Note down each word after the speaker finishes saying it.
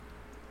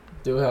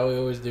do how we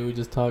always do. We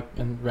just talk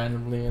and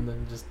randomly, and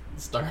then just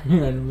start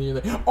randomly.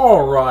 Like,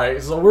 all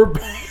right, so we're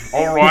back.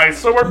 All right,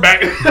 so we're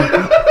back.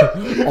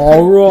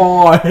 All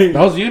right.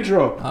 That was the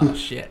intro. Oh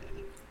shit.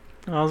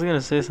 I was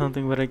gonna say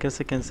something, but I guess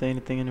I can't say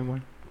anything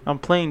anymore. I'm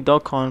playing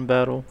Dokkan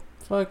Battle.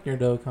 Fuck your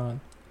Dokkan.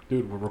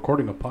 Dude, we're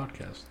recording a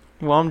podcast.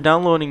 Well, I'm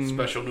downloading.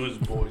 Special news,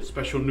 boys.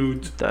 Special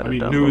nudes. That I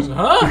mean, download. news.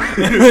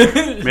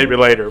 Huh? Maybe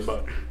later,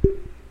 but can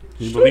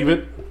you believe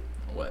it?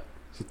 What?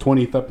 It's the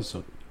 20th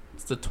episode.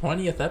 It's the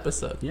 20th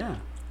episode. Yeah.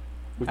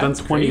 We've That's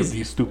done 20 crazy. of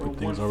these stupid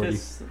things already.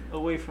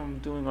 Away from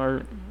doing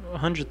our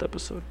 100th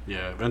episode.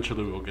 Yeah,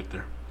 eventually we'll get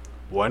there.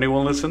 Will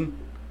anyone listen?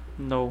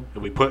 No,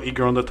 If we put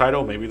Eager on the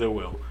title, maybe they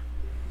will.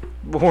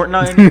 but we're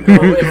not. Well,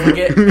 if we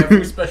get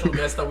every special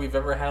guest that we've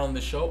ever had on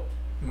the show,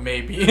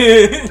 maybe.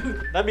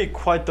 That'd be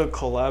quite the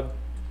collab.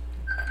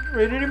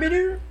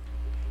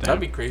 That'd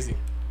be crazy.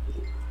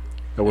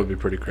 That would be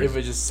pretty If crazy.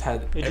 it just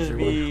had It'd just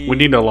everyone. be. We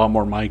need a lot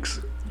more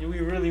mics. We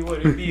really would.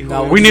 It'd be.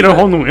 No, who- We need a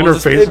whole new We'll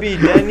just- interface. It'd be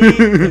Denny.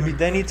 It'd be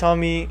Denny,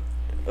 Tommy,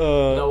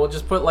 No, we'll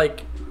just put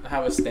like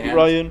have a stand.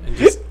 Ryan. And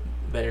just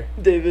there.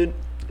 David,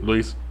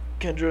 Luis.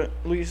 Kendra,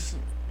 Luis.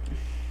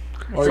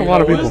 Or That's a you lot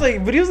know of It people. was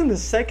like, but he was in the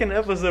second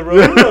episode, bro.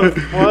 What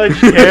the fudge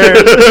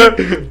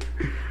cares?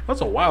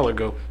 That's a while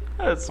ago.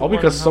 That's All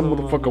because one some hell of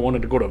a- motherfucker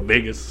wanted to go to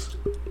Vegas.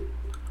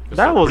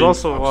 That was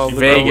also a while ago.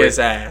 Vegas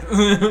ass.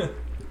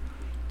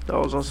 That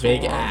was also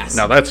Vegas.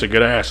 Now that's a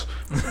good ass.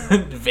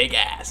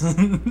 Vegas.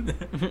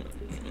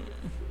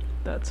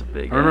 That's a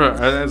big. I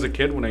remember as a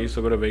kid when I used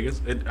to go to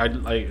Vegas,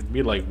 it'd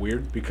be like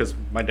weird because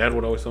my dad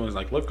would always tell me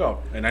like, look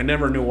up, and I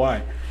never knew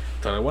why.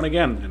 So I went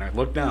again and I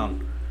looked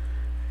down.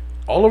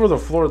 All over the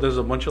floor, there's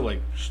a bunch of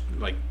like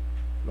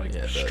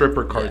Yeah,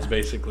 stripper cards yeah.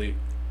 basically.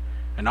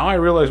 And now I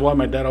realize why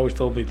my dad always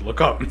told me to look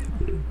up.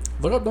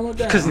 Look up, don't look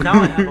down. Because now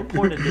I have a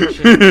porn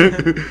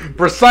addiction.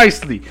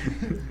 Precisely.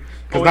 Because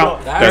Oh, now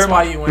no, That's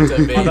why you went to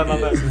My bad, my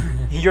Vegas. bad.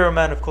 You're a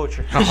man of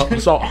culture.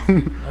 so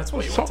That's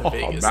why you So, went to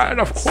Vegas. man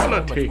of So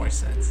much quality. more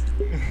sense.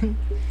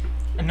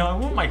 No, I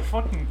want my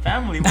fucking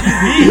family with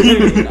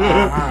me.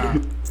 Uh-huh.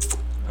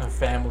 A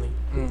family.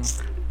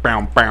 Mm.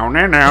 bow bow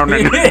now now.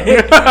 You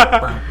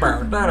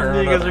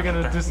guys are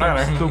gonna do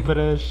some stupid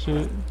ass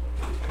shit.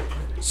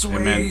 Hey,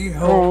 man.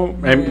 Oh,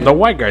 and the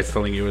white guy's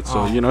telling you it,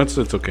 so you know it's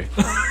okay.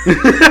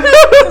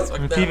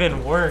 It's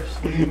even worse.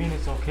 What do you mean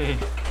it's okay?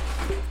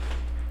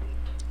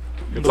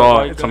 It's The all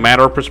white it's a guy.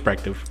 matter of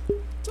perspective.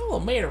 It's all a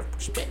matter of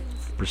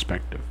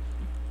perspective.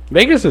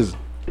 Vegas is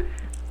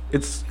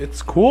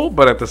it's cool,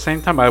 but at the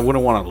same time I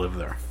wouldn't want to live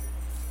there.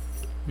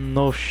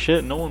 No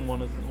shit. No one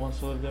wants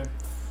to live there.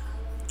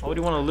 Why would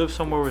you want to live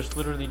somewhere where it's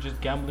literally just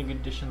gambling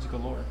additions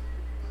galore?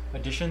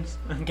 Additions?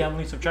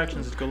 Gambling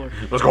subtractions is galore.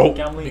 Let's go.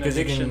 Gambling Because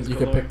you addictions can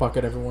galore.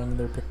 pickpocket everyone and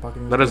they're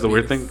pickpocketing. That is the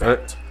weird thing.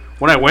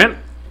 When I went,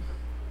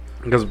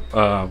 because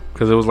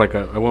it was like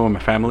I went with my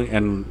family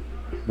and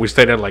we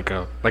stayed at like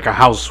a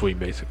house suite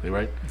basically,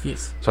 right?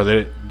 Yes.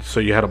 So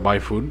you had to buy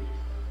food.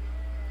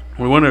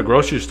 We went to a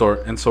grocery store,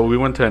 and so we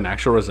went to an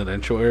actual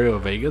residential area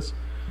of Vegas.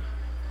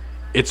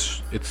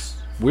 It's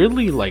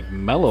weirdly like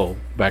mellow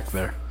back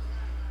there.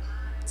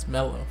 It's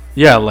mellow.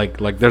 Yeah, like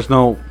there's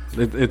no.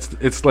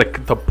 It's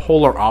like the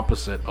polar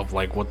opposite of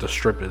like what the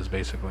strip is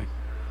basically,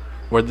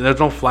 where there's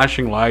no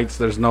flashing lights.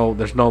 There's no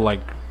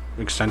like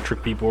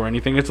eccentric people or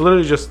anything. It's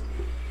literally just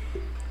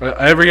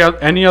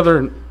any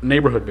other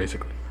neighborhood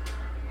basically.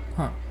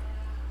 Huh.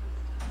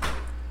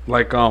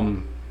 Like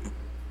I'm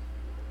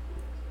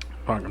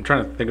trying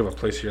to think of a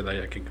place here that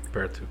I can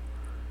compare it to.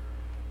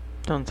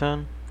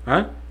 Downtown.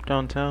 Huh?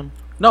 Downtown.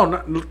 No,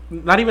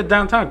 not even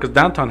downtown, because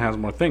downtown has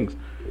more things.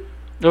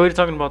 No, we're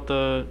talking about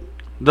the.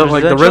 The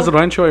Residential?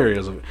 residential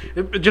areas of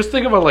it. Just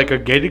think about like a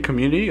gated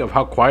community of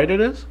how quiet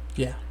it is.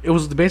 Yeah. It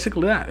was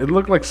basically that. It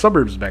looked like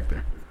suburbs back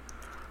there.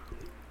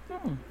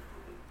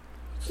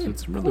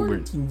 It's really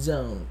weird.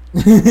 Zone.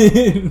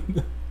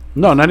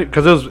 No, not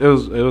because it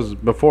was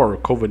before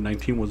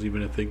COVID-19 was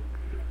even a thing.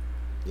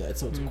 Yeah,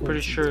 it's I'm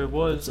pretty sure it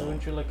was. Zone.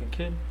 Weren't you like a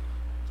kid?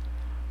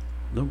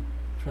 No.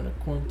 Trying to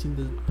quarantine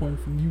the porn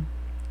from you.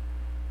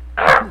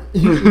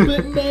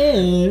 But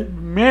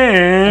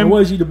man, why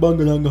is he the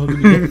bungalonga?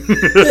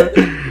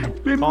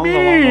 But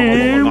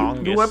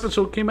man, new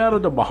episode came out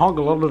of the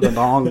Bahonga the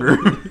Donger.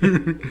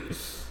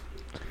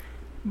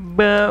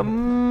 But,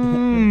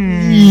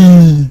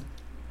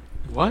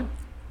 What?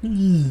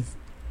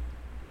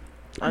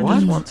 I What?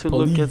 just want to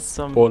look at Police.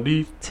 some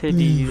Police.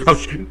 titties. Oh,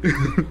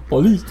 shit.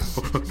 Police.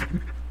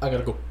 I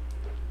gotta go.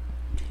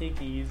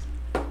 Piggies.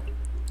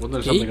 Wasn't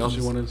there something else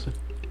you wanted to say?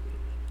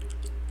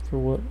 For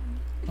what?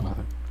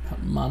 Nothing.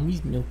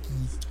 Mommy's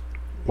milkies.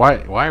 Why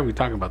are we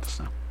talking about this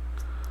now?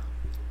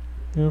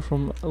 You're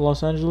from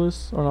Los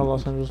Angeles? Or not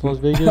Los Angeles, Las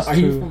Vegas Are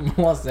you to...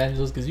 from Los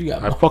Angeles? Because you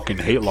got I fucking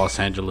hate Los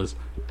Angeles.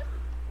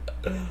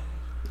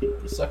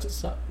 sucks to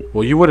suck.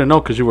 Well, you wouldn't know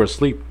because you were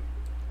asleep.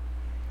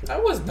 I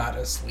was not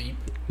asleep.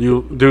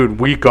 Dude,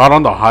 we got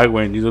on the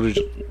highway and you literally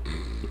just...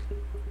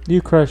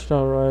 You crashed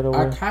out right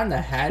I away. kind of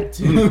had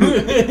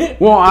to.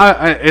 Well,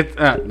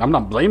 I'm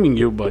not blaming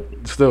you, but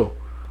still,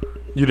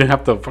 you didn't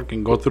have to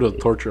fucking go through the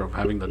torture of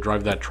having to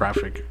drive that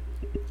traffic.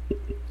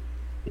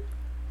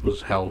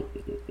 was hell.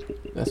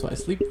 That's why I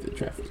sleep with the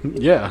traffic.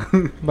 Yeah.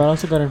 But I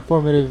also got an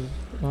informative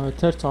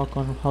TED talk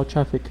on how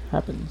traffic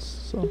happens.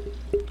 So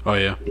Oh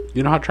yeah.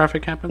 You know how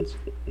traffic happens?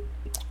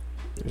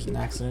 There's an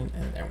accident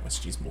and everyone's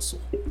chismoso.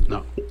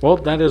 No. Well,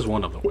 that is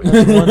one of the ways.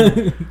 that's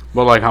one.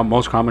 But like how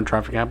most common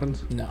traffic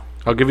happens? No.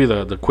 I'll give you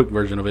the quick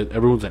version of it.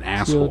 Everyone's an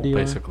asshole, TLDR.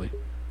 basically.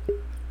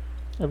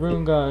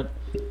 Everyone got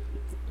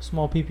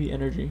small PP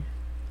energy.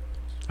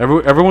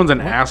 Everyone's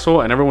an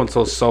asshole, and everyone's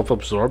so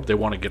self-absorbed they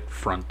want to get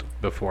front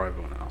before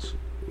everyone else.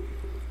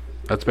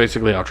 That's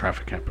basically how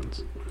traffic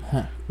happens.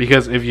 Huh.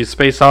 Because if you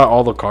space out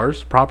all the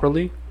cars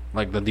properly,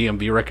 like the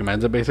DMV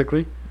recommends it,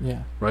 basically,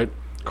 Yeah. right?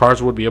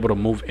 Cars would be able to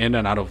move in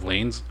and out of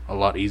lanes a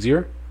lot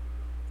easier,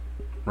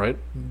 right?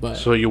 But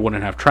So you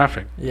wouldn't have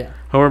traffic. yeah.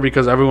 However,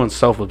 because everyone's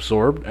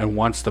self-absorbed and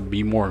wants to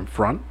be more in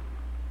front,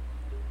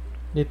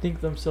 They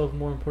think themselves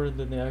more important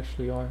than they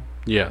actually are.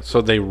 yeah,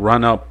 so they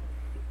run up,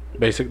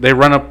 they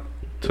run up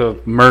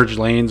to merge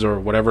lanes or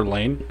whatever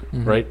lane,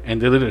 Mhm. right?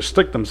 And they literally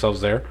stick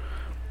themselves there,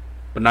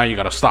 but now you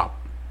gotta stop,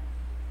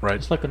 right?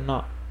 It's like a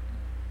knot.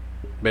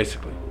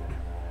 Basically.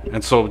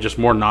 And so just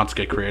more knots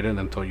get created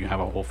until you have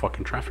a whole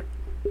fucking traffic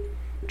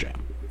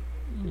jam.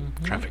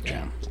 Traffic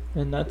jam.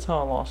 And that's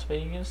how Las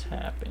Vegas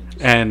happens.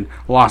 And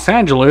Los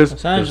Angeles,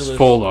 Los Angeles. is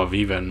full of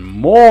even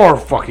more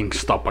fucking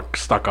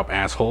stuck up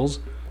assholes.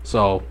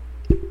 So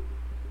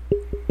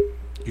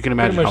you can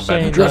imagine Pretty how much bad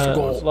the saying traffic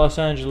that was. Los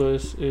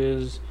Angeles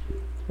is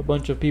a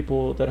bunch of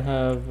people that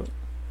have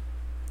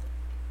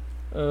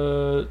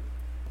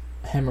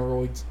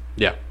Hemorrhoids.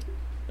 Yeah.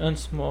 and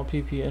small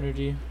PP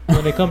energy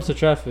when it comes to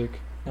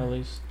traffic, at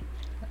least.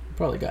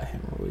 Probably got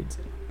hemorrhoids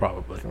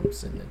Probably. from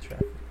sitting in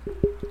traffic.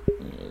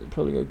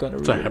 Probably got gonorrhea.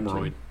 What's a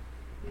hemorrhoid?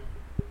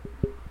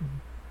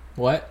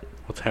 What?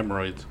 What's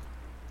hemorrhoids?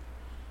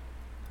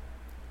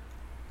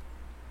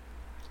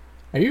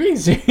 Are you being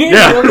serious?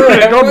 Yeah, You what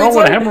I don't know hemorrhoids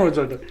what are? hemorrhoids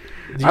are. Do I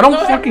you don't know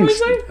fucking.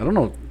 hemorrhoids are? I don't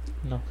know.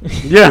 No.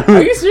 Yeah.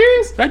 Are you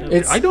serious?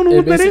 I don't know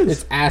what that basically-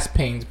 is. It's ass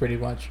pains, pretty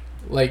much.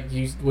 Like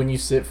you when you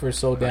sit for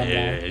so damn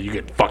Yeah, you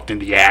get fucked in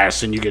the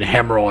ass and you get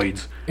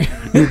hemorrhoids. long.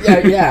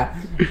 yeah.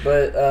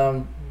 But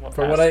from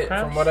Ass what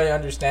cramps? I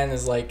understand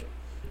is like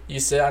you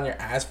sit on your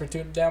ass for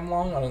too damn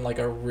long on like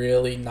a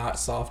really not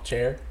soft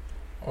chair,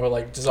 or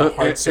like just a So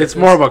hard it's surface.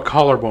 more of a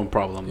collarbone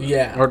problem.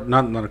 Yeah. Or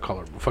not a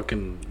collarbone.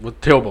 Fucking with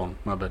tailbone.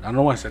 My bad. I don't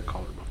know why I said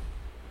collarbone.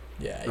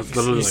 Yeah, That's you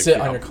literally like sit the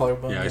on your opposite.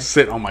 collarbone. Yeah, I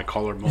sit on my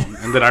collarbone,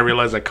 and then I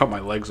realized I cut my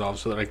legs off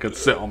so that I could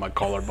sit on my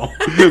collarbone.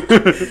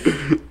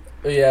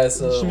 Yeah, You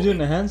so should be doing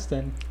a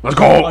handstand. Let's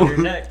On your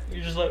go. neck.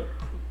 You're just like.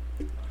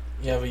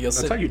 yeah, but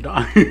That's how you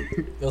die.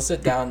 you'll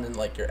sit down and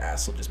like your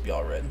ass will just be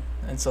all red,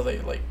 and so they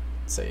like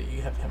say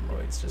you have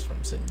hemorrhoids just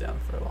from sitting down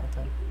for a long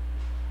time.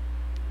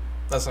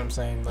 That's what I'm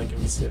saying. Like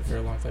if you sit for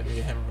a long time, you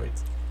get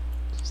hemorrhoids.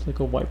 It's like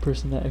a white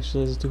person that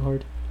exercises too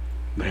hard.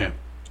 Damn.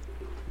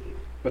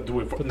 But do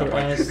it for Put no, their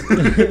like- ass.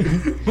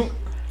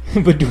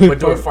 But do it. But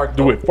do it for- fart.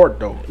 do it fart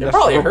though. It That's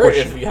probably the hurt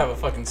question. if you have a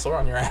fucking sore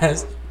on your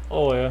ass.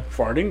 Oh yeah.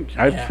 Farting?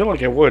 I Yeah. feel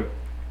like it would.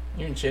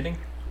 You're shitting.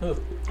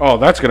 Ugh, Oh,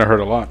 that's gonna hurt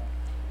a lot.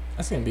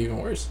 that's gonna be even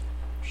worse.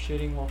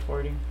 Shitting while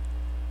farting.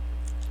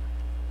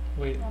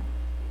 Wait.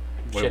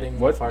 Wait, Shitting,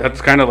 what? farting.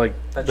 That's kind of like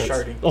That's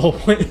sharding. Oh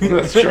wait.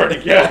 that's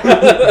sharding.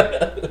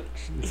 Yeah.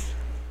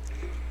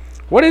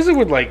 What is it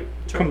with like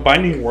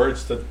combining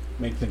words to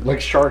make things like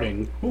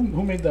sharding? Who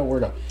made that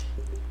word up?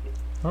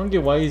 I don't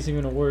get why it's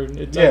even a word.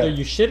 It's Yeah. either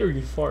you shit or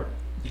you fart.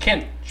 You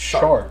can't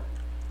shard.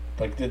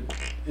 Like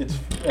it's.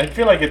 I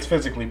feel like it's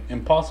physically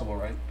impossible,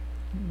 right?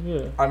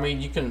 Yeah. I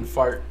mean, you can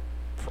fart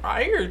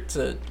prior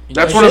to.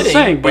 That's what I'm shitting,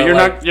 saying. But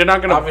you're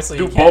not gonna obviously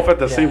do you can't- both at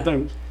the same yeah.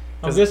 time.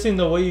 I'm guessing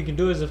the way you can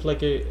do it is if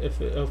like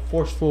a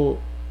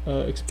forceful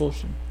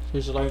expulsion. So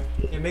it's like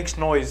it makes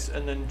noise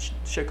and then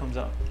shit comes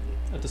out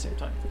at the same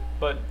time.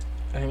 But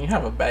I mean, you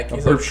have a bad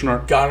case burp of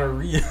snort.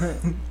 gonorrhea.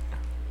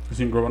 You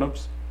seen Grown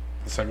Ups?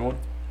 The second one.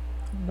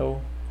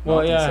 no. I Well,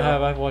 don't yeah, think so. I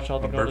have. I've watched all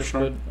the A burp brothers, but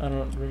snort? I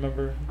don't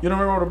remember. You don't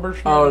remember what a burp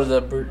snort Oh, is?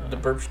 the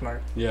burp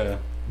snort. Yeah.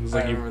 It's I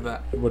like you remember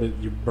that. what it,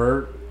 you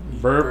burp, You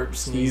burp,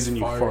 sneeze, and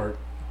you fart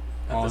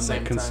At on the same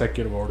like time.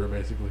 consecutive order,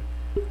 basically.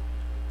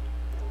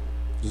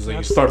 Just like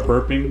you That's- start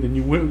burping, then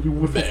you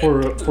whiff it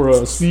for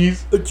a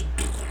sneeze,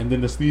 and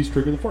then the sneeze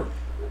trigger the fart.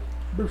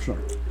 Burp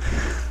snort.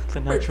 The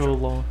natural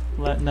law,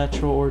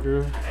 natural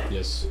order.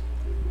 Yes.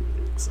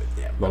 It's like,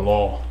 damn, The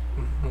law.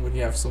 when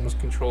you have so much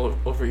control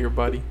over your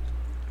body.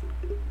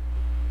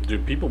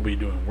 Dude, people be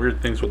doing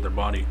weird things with their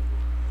body.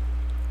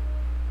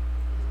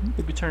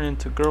 They be turning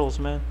into girls,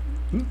 man.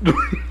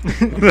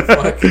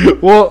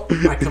 Fuck. Well,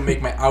 I can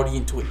make my Audi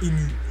into an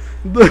innie.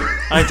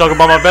 I ain't talking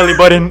about my belly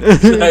button.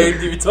 I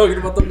ain't even talking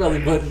about the belly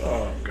button.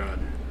 oh god.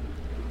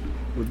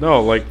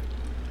 No, like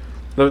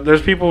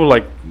there's people who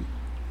like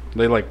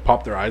they like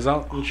pop their eyes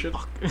out and shit.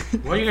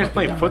 Why are you guys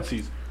playing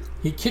footsies?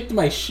 He kicked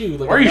my shoe.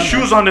 Like Why are your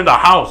shoes on in the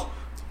house?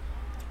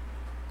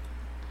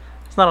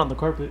 It's not on the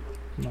carpet.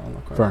 No, I'm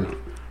not Fair enough.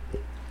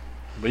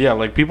 But yeah,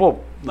 like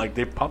people like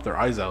they pop their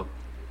eyes out.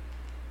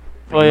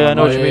 Oh yeah, I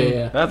know what you mean.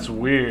 Yeah. That's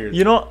weird.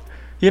 You know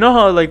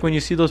how like when you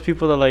see those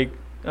people that like,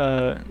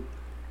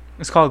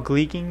 it's called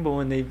gleeking, but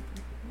when they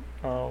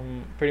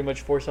pretty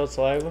much force out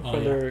saliva Oh,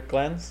 from yeah. their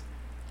glands.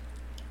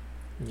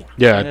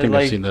 Yeah, And I think it,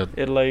 I've seen that.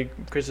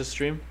 It creates a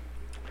stream.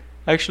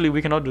 Actually,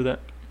 we can all do that.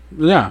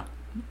 Yeah.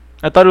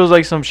 I thought it was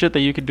like some shit that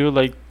you could do,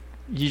 like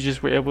you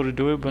just were able to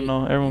do it, but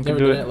no, everyone You can ever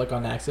do done it. it like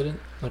on accident?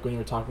 Like when you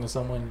were talking to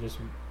someone, just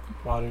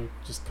water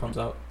just comes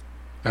out.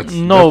 That's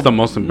No, the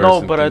most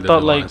embarrassing no, but I thing to thought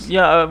do, like honestly.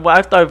 well,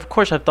 I thought of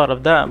course I thought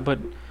of that, but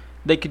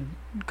they could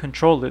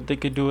control it. They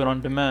could do it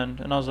on demand,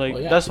 and I was like,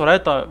 Well, yeah. that's what I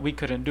thought we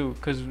couldn't do,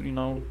 because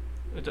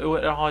it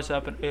would always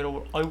happen. It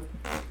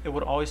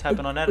would always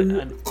happen on that.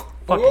 And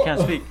fuck, I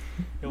can't speak.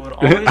 It would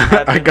always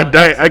happen. I got on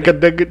that. I accident.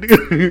 got that.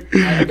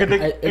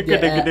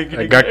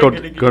 I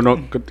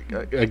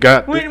got I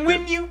got.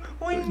 When you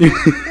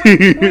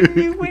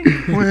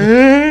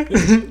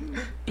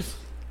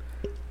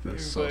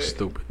That's so But-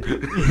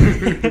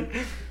 stupid.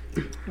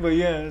 But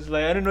yeah, it's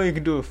like I didn't know you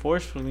could do it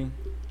forcefully.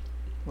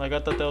 Like I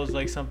thought that was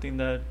like something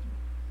that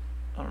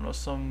I don't know,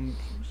 some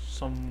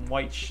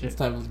white It's shit.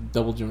 type of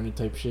double jointed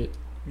type shit.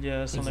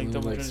 Yeah, some It's like in,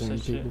 double like, jointed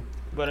certain shit. people.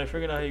 But I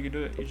figured out how you could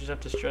do it. You just have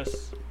to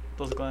stress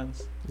those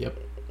glands. Yep.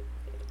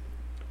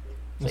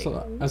 I Like,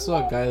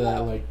 saw a guy that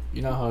like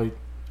how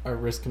our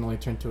wrist can only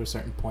turn to a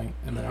certain point,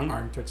 and then Mhm. our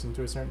arm turns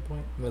into a certain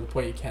point. And at the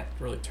point you can't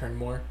really turn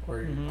more, or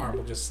Mhm. your arm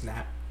will just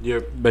snap.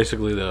 You're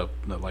basically the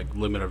like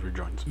limit of your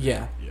joints.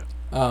 Yeah. Yeah.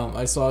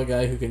 I saw a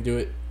guy who can do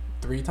it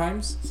 3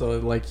 times. So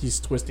like he's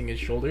twisting his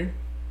shoulder,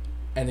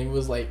 and it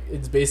was like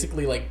it's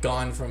basically like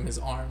gone from his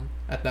arm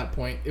at that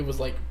point. It was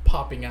like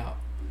popping out.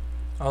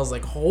 I was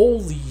like,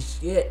 holy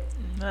shit,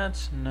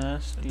 That's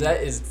nasty.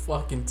 that is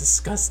fucking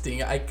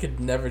disgusting. I could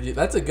never do.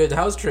 That's a good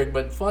house trick,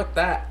 but fuck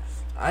that.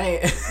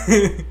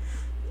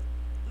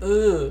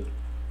 Ugh.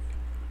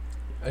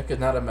 I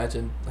could not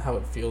imagine how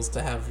it feels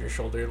to have your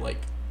shoulder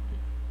like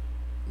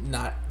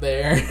not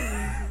there.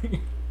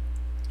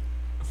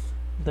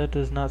 That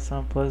does not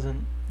sound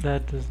pleasant.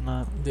 That does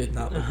not. Did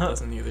not look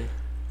pleasant either.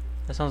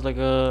 That sounds like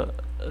a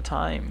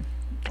time.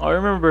 I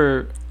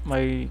remember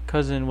my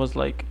cousin was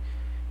like,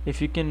 if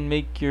you can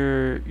make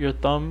your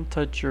thumb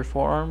touch your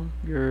forearm,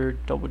 you're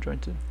double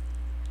jointed.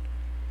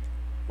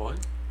 What?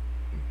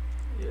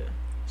 Yeah.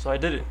 So I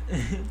did it.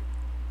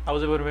 I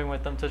was able to make my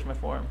thumb touch my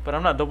forearm, but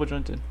I'm not double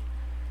jointed.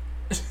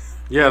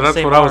 Yeah, On the that's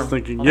same what I was arm.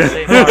 thinking. On the Yeah.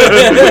 same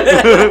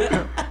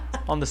arm.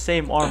 On the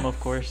same arm, of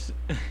course.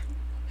 What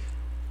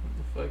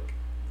the fuck?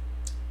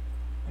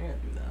 I gotta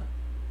do that.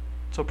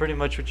 So pretty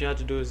much what you had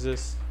to do is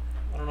this.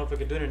 I don't know if I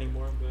could do it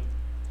anymore, but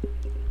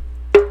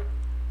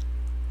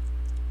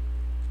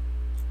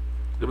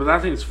But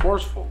that thing's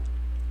forceful.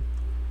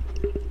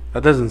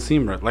 That doesn't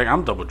seem right. Like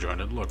I'm double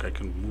jointed. Look, I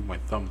can move my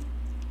thumb.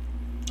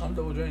 I'm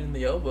double jointed in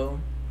the elbow.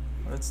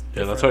 That's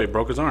Yeah, that's how he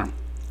broke his arm.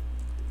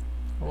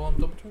 Well, I'm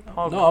double jointed.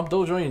 Oh. No, I'm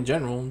double jointed in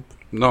general.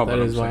 No, That but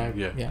I'm is why. saying,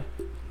 yeah. Yeah.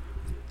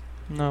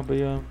 no, but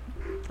yeah.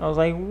 I was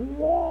like,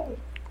 whoa.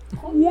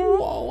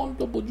 Wow, I'm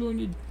double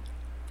jointed.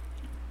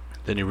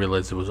 Then you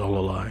realize it was all a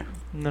lie.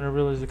 And then I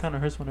realized it kind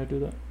of hurts when I do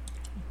that.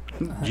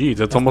 Geez,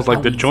 that's That's almost not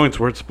like the how we- joints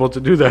weren't supposed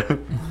to do that.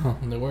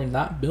 They were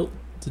not built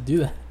to do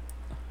that.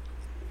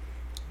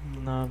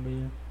 Nah, but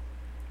yeah.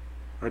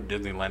 Our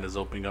Disneyland is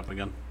opening up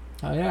again.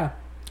 Oh yeah.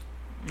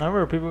 I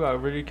remember people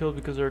got ridiculed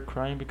because they were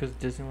crying because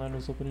Disneyland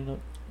was opening up.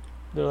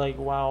 They're like,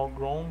 wow,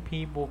 grown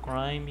people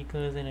crying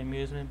because an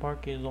amusement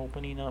park is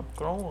opening up.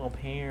 Grow up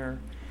here.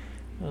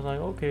 I was like,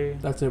 okay.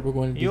 That's it. We're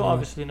going to You Disneyland.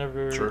 obviously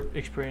never Sure.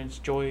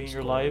 experienced joy in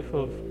your life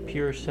of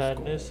pure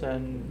sadness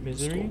and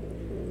misery.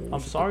 I'm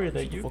sorry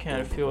that you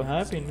can't feel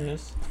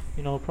happiness.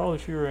 Probably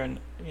if you were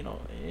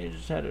you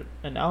just had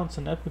an ounce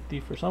of empathy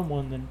for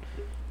someone, then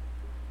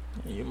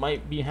you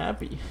might be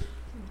happy.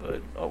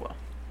 But oh well.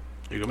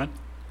 You good, man?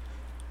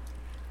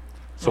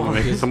 Oh,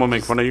 just- Someone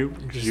make fun of you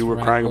because just you were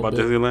rant crying a about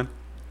little Disneyland.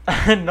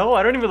 No,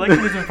 I don't even like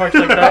amusement parks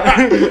like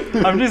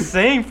that. I'm just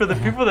saying for the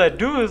people that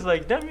do, it's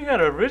like, damn, you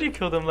gotta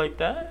ridicule them like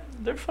that.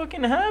 They're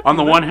fucking happy. On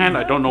the Let one them hand, be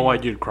I don't know why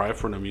happy. you'd cry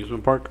for an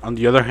amusement park. On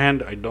the other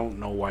hand, I don't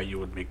know why you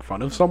would make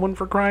fun of someone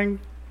for crying.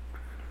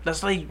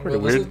 That's like pretty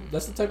Well, weird.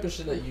 that's the type of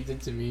shit that you did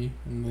to me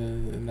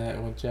in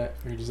that one chat.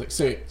 Where you're just like,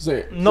 say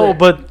it. No,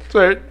 but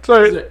Sorry.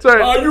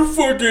 Are you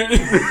fucking?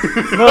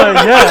 no,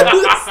 yeah,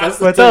 That's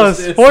the but that type was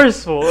of shit.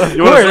 forceful. Of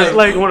You want course, to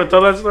like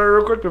tell that story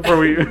real quick before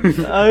we?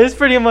 it's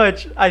pretty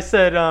much. I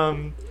said,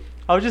 I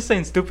was just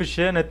saying stupid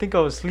shit, and I think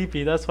I was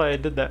sleepy. That's why I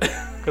did that,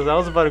 because I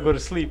was about to go to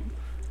sleep,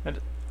 and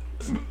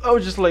I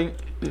was just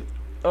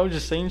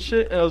saying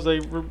shit, and I was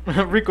like,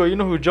 Rico, you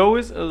know who Joe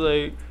is? I was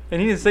like, and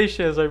he didn't say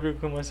shit. I was like, Rico,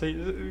 come on,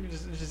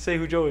 just say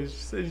who Joe is.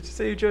 Just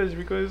say who Joe is.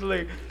 Rico is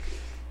like,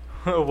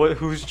 what?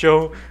 Who's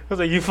Joe? I was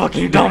like, you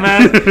fucking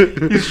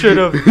dumbass. You should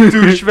have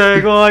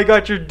douchebag. Oh, I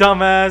got your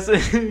dumbass.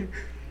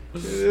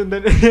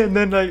 and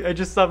then I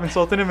just stopped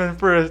insulting him, and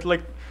for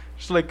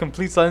just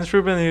complete silence for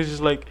a bit, and he was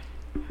just like,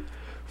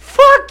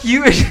 fuck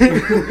you.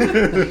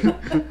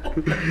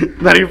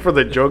 Not even for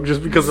the joke,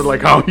 just because of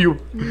like how you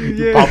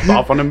Yeah. popped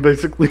off on him,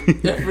 basically.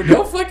 Yeah, for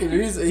no fucking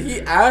reason.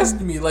 He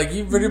asked me, like,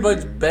 he pretty much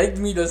begged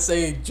me to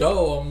say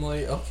Joe. I'm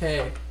like,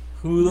 okay,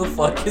 Who the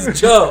fuck is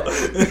Joe?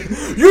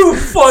 You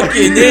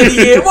fucking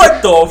idiot!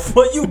 What the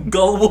fuck? You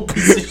gullible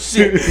piece of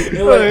shit!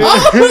 You're like,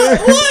 what?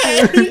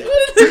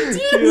 What did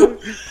I do?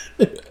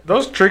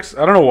 Those tricks,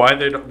 I don't know why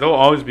they'll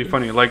always be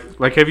funny.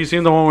 Like, have you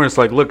seen the one where it's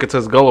like, look, it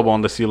says gullible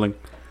on the ceiling?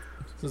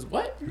 Says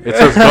what? It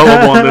says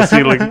gullible on the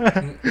ceiling.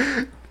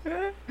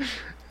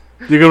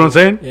 You get what I'm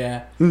saying?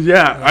 Yeah.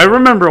 Yeah, I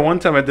remember one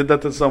time I did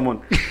that to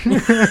someone.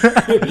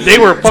 They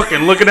were fucking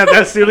looking at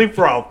that ceiling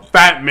for a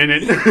fat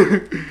minute.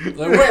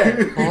 Like, where?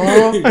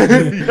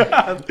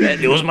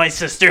 It was my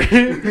sister.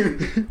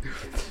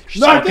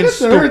 She's No, I fucking did it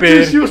to her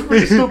too. She was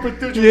pretty stupid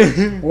too. She was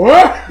like,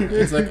 what?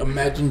 It's like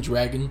Imagine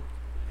Dragon.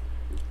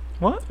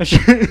 What?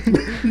 Say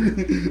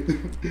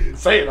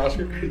it,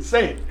 Oscar.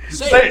 Say it.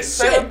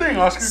 Say the thing,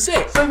 Oscar. Say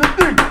it. Say the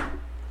thing.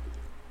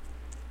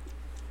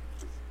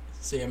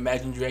 Say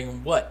Imagine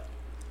Dragon what?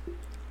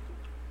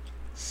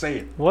 Say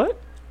it. What?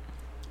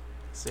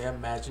 Say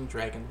Imagine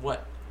Dragon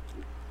what?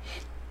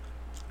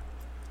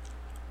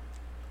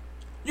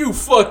 You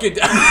fucking...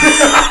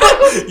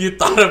 You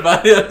thought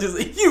about it. I'm just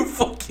like, you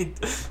fucking...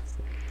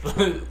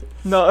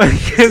 No,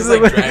 It's just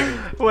like Dragon.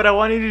 what I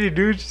wanted you to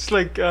do is just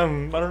like I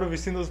don't know if you've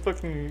seen those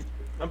fucking.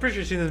 I'm pretty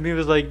sure you've seen this meme. It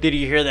was like, did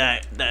you hear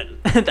that that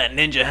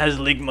ninja has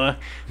Ligma?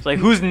 It's like,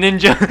 who's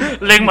ninja?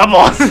 Ligma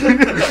boss.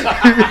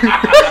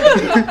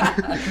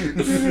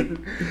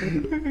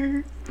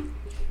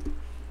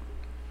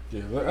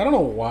 Yeah, I don't know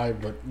why,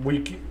 but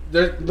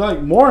there's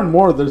like more and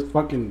more. There's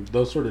fucking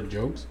those sort of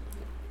jokes,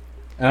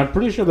 and I'm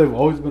pretty sure they've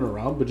always been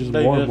around, but just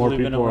They've more and more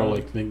definitely been people are around.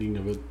 like thinking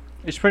of it.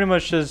 It's pretty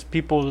much just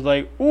people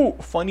like, ooh,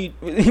 funny.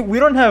 We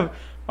don't have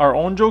our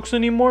own jokes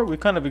anymore. We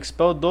kind of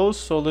expelled those,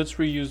 so let's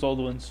reuse old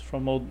ones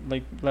from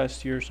like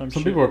last year or some shit.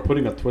 Some people are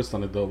putting a twist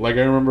on it though. Like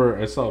I remember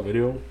I saw a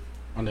video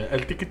on the El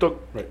TikTok,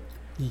 right?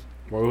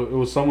 Where it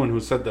was someone who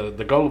said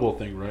the gullible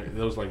thing, right? It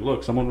was like,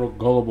 look, someone wrote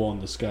gullible on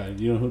the sky.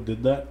 You know who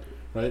did that,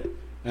 right?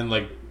 And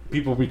like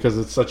people, because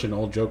it's such an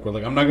old joke, were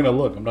like, I'm not gonna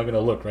look,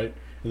 right?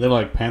 And then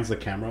like pans the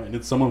camera, and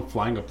it's someone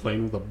flying a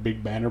plane with a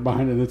big banner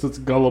behind it, and it's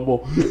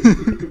gullible.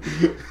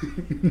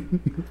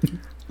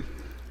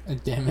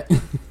 Damn it.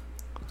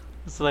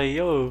 It's like,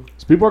 yo,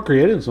 So people are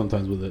creative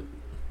sometimes with it.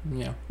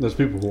 Yeah. There's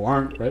people who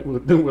aren't, right?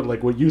 With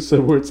like what you said,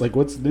 where it's like,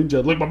 what's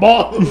ninja? Like my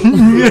ball.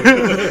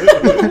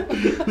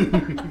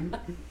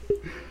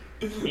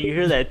 you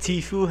hear that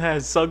Tfue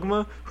has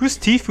Sugma? Who's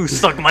Tfue?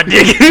 Suck my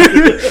dick.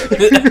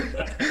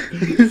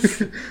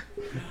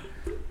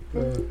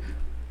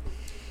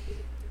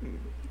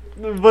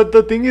 But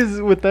the thing is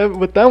with that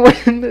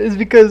one is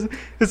because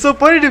it's so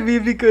funny to me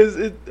because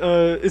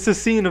it's a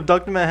scene of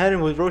Dr. Manhattan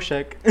with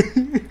Rorschach.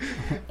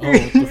 Oh,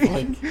 what the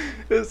fuck?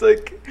 It's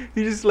like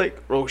he just like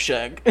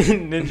Rorschach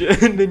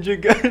ninja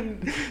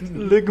gun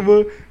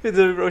Ligma, and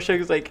then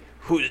Rorschach is like,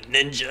 who's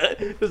ninja?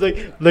 It's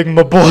like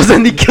Ligma balls,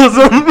 and he kills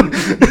him.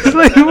 It's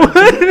like,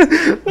 what?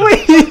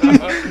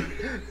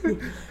 Wait.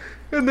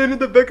 And then in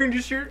the background you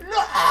hear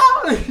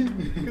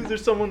because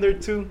there's someone there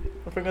too.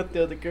 I forgot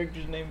the other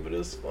character's name, but it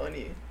was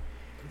funny.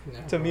 No.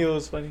 To me, it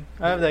was funny.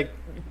 I have that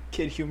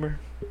kid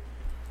humor.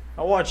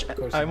 I watch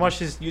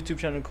this YouTube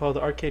channel called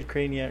Arcade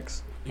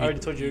Craniacs. I already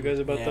told you guys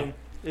about them.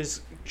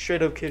 It's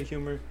straight up kid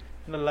humor,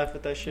 and I laugh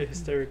at that shit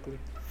hysterically.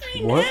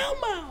 What?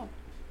 Elmo.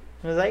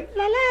 And it's like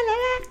la la la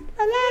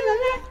la la la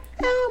la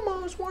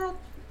Elmo's world.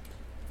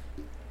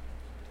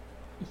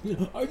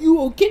 Are you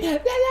okay? La, la,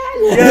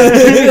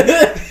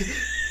 la.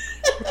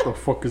 What the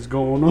fuck is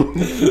going on?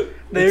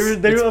 They It's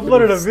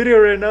uploaded a funny. video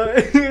right now,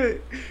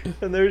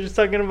 and they were just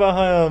talking about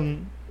how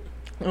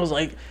it was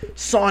like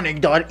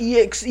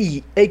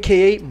Sonic.exe,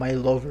 aka my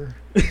lover.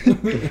 What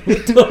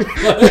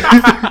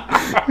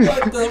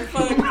the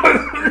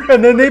fuck?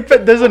 And then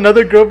there's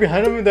another girl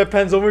behind him that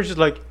pans over, she's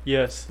like,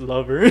 yes,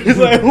 lover. It's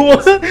like,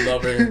 what?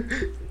 Lover.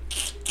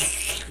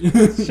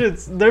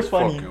 They're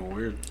funny. Fucking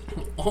weird.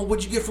 Oh,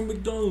 what'd you get from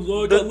McDonald's?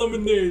 Oh, I got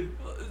lemonade.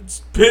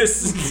 It's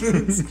piss.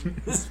 It's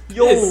piss.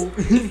 Yo,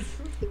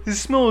 it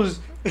smells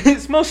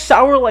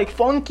sour like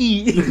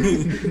funky.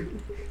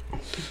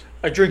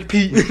 I drink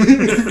pee.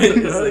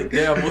 It's like,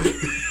 damn. What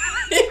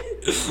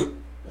the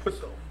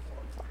fuck?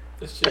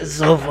 This shit It's is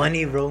so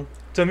funny, bro.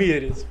 To me,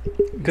 it is,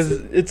 because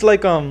it's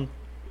like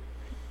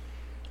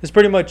it's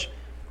pretty much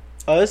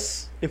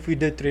us if we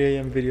did 3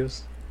 a.m.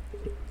 videos.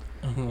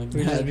 Oh my We'd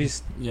just God. be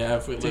Yeah,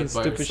 if we doing lived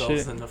by stupid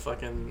ourselves shit. in the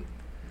fucking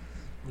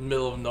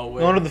middle of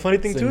nowhere. One of the funny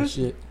thing Same too is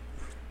shit.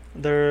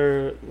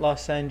 they're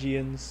Los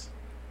Angeles.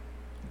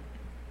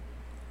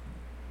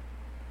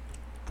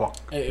 Fuck.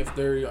 Hey, if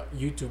they're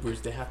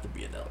YouTubers, they have to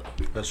be in LA.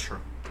 That's true.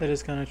 That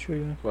is kind of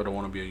true. Yeah. But I don't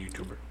want to be a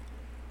YouTuber.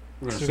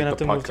 We're So stick we're gonna have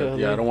to to move to podcast. LA.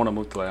 Yeah, I don't want to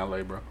move to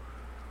LA, bro.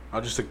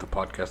 I'll just stick to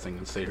podcasting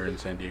and stay here in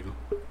San Diego.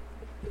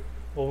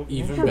 Well,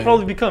 Even we'll better.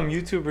 probably become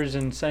YouTubers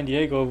in San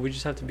Diego. We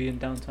just have to be in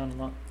downtown a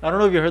lot. I don't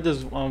know if you heard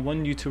this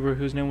one YouTuber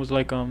whose name was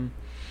like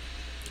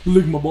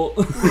Lick my ball.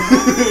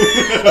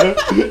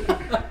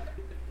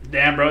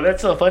 Damn, bro,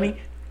 that's so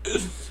funny.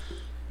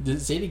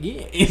 Just say it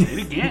again.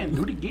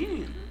 Do it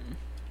again.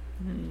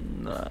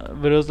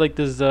 But it was like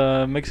this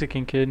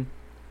Mexican kid.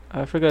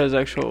 I forgot his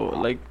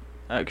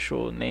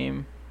actual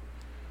name.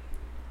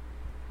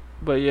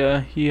 But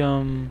yeah, he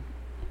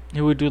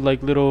would do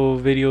like little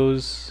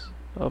videos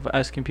of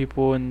asking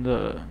people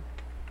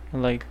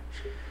like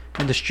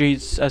in the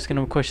streets, asking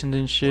them questions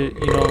and shit.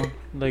 You know,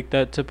 like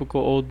that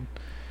typical old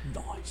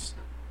Nice.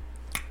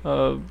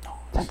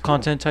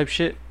 content type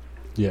shit.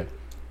 Yeah.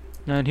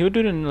 And he would do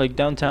it in like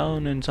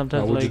downtown and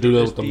sometimes would you like do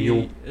that with the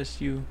mule?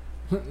 SU.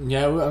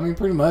 Yeah, I mean,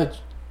 pretty much.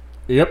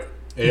 Yep.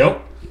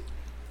 Yep.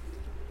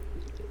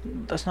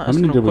 That's not How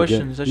many asking no did we get?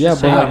 questions. That's Yeah,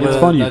 just but saying. it's but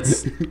funny.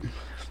 that's-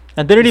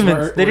 And they didn't It's even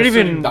we're- they we're didn't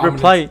even asserting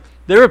reply.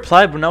 They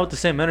replied, but not with the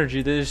same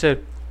energy. They just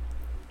said,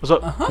 "What's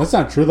up?" Uh-huh. That's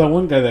not true. That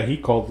one guy that he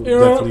called Yeah.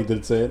 definitely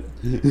did say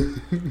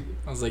it.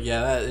 I was like,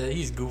 yeah,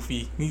 he's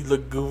goofy. He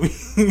looked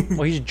goofy.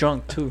 Well, he's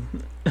drunk too.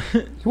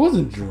 He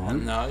wasn't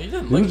drunk. No, he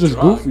didn't He look was just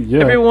drunk. goofy. Yeah.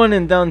 Everyone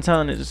in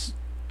downtown is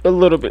a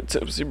little bit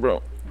tipsy,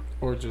 bro.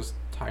 Or just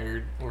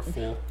tired or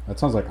full. That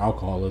sounds like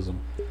alcoholism.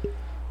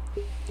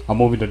 I'm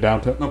moving to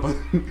downtown. No, but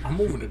I'm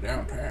moving to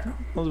downtown.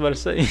 I was about to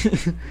say.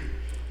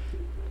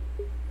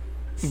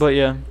 But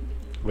yeah.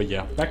 but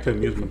yeah, back to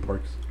amusement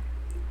parks.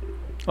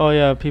 Oh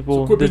yeah,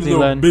 people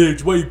Disneyland.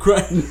 Bitch, why you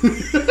crying?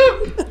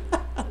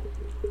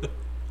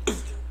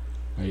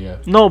 Yeah.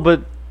 No,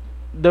 but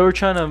they were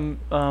trying to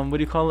what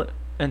do you call it?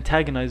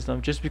 Antagonize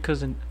them just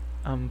because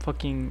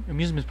fucking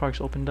amusement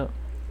parks opened up.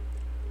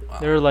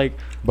 They were like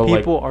But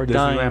people like are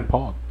Disneyland dying.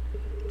 Pog.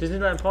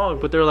 Disneyland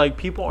Park, but they're like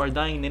people are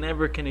dying. They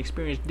never can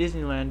experience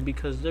Disneyland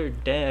because they're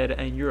dead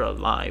and you're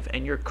alive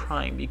and you're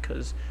crying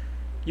because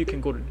you can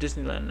go to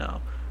Disneyland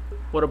now.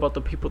 What about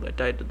the people that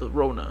died of the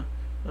Rona?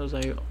 I was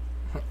like,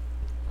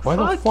 Why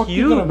the fuck fuck you,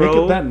 you gonna make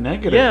bro. it that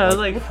negative? yeah, I was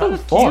like, what the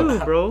fuck you,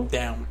 fuck? bro.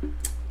 Damn.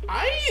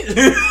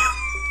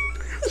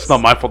 It's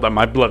not my fault that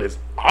my blood is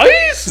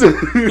ice.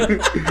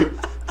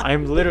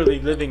 I'm literally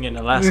living in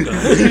Alaska.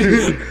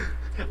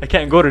 I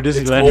can't go to It's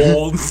Disneyland.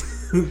 cold.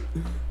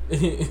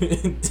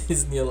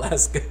 Disney,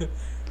 Alaska. It's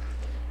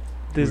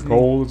Disney.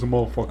 cold as a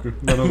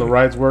motherfucker. None of the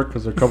rides work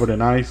because they're covered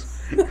in ice.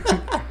 It's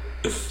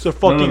a None of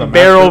fucking the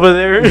bear mascots- over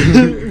there.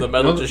 The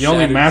metal The just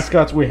only shatters.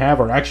 mascots we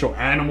have are actual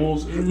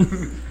animals.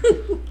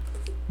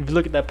 If you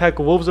look at that pack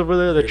of wolves over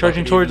there, they're You're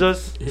charging not towards even-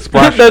 us.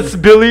 Splash. That's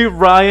Billy,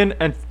 Ryan,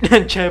 and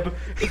Cheb.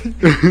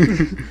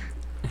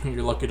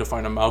 You're lucky to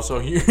find a mouse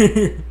out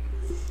here.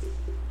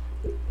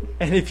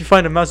 And if you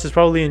find a mouse, it's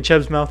probably in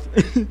Cheb's mouth.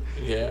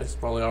 Yeah, it's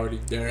probably already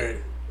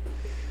dead.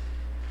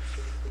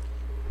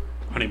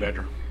 Honey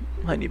badger.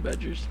 Honey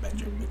badgers.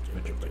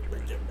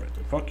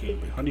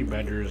 Fucking honey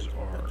badgers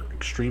are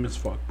extreme as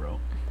fuck, bro.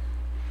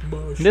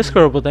 They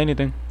screw up with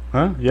anything.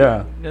 Huh?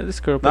 Yeah. Yeah, they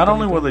screw up Not with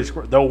only anything. will they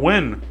score, they'll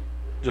win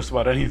just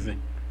about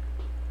anything.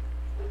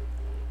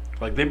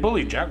 Like they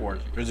bully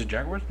jaguars. Is it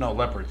jaguars? No,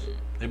 leopards.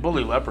 They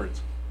bully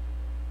leopards.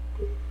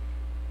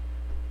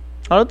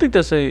 I don't think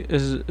that's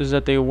is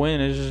that they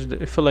win. It's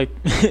just I feel like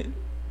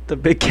the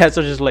big cats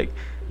are just like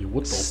Yeah,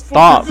 what the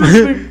stop. fuck is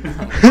this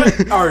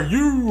thing? What are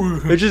you?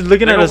 They're just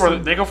looking They at go,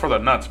 us. they go for the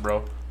nuts,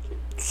 bro.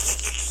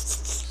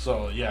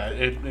 So yeah,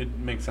 it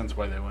makes sense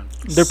why they win.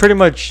 They're pretty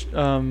much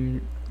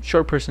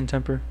short person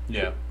temper.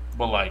 Yeah,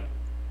 but like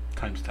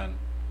times 10.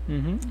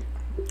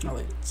 Mm-hmm. I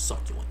like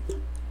succulent.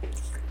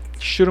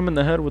 Shoot them in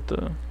the head with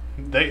the.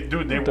 They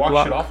With the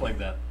walk shit Glock. off like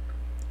that.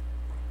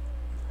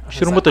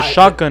 Shoot them with the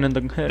shotgun in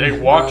the head. They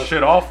walk Bro,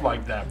 shit off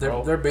like that, They're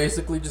bro. they're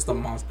basically just a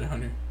monster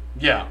hunter,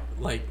 Yeah,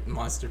 like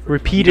monster.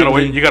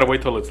 Repeatedly. you gotta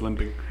wait till it's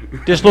limping.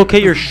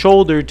 Dislocate your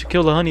shoulder to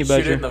kill the honey Shoot it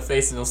badger. in the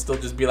face and he'll still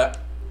just be like,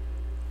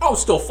 "I'll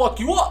still fuck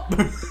you up.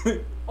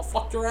 I'll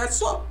fuck your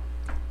ass up."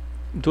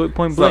 Do it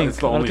point It's not- blank. it's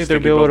the I don't only think they'll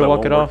sticky be able build to that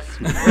walk it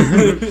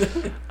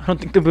won't off. I don't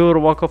think they'll be able to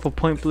walk off a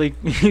point blank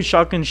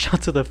shotgun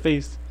shot to the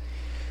face.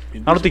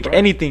 You'd I be don't think surprised.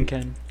 anything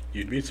can.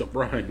 You'd be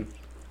surprised.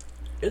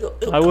 It'll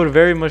I would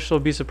very much so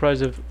be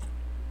surprised if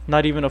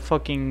not even a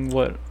fucking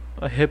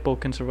a hippo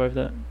can survive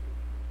that.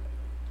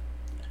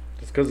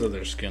 It's because of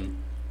their skin.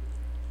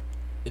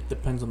 It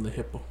depends on the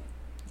hippo.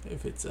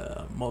 If it's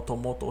a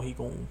moto, he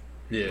gon'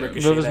 Yeah.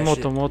 Ricochet. If it's that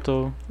moto shit.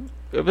 moto,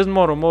 if it's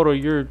moto,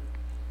 you're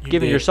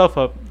giving dead. yourself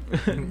up.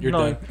 You're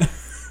no, done.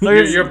 no,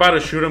 You're about to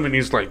shoot him, and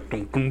he's like,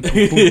 dum, dum, dum,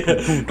 dum, dum,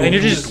 dum, and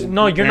you're just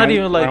no, you're not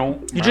even like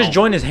you just Meow.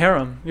 join his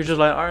harem. You're just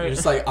like all You're right,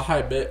 just like a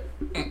high bet.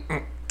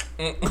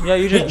 yeah.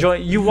 You just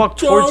join. You walk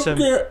towards him.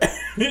 Joker.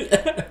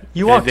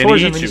 You walk then he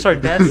towards him eats and you you.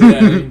 start dancing. Yeah,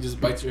 and he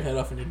just bites your head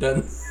off and you're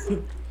done.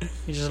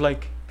 You're just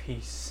like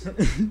peace.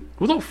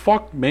 Who the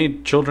fuck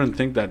made children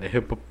think that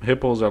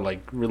hippos are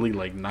like really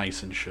like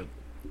nice and shit?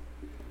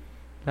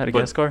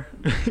 Madagascar.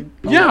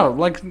 Yeah,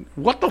 like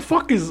what the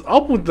fuck is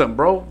up with them,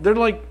 bro?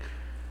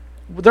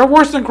 They're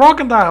worse than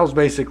crocodiles,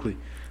 basically.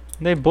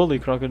 They bully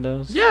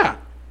crocodiles. Yeah.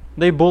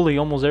 They bully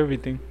almost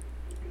everything,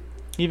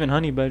 even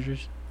honey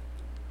badgers.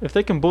 If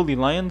they can bully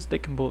lions, they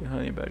can bully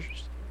honey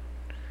badgers.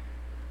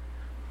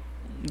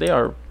 They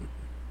are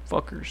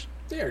fuckers.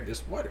 They are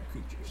just water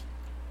creatures.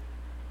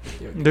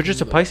 They're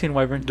just a Piscean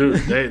wyvern. Dude,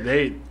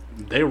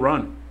 they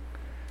run.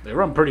 They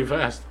run pretty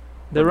fast.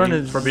 They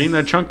run For being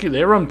that chunky,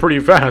 they run pretty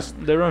fast.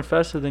 They run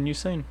faster than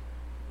Usain.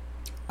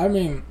 I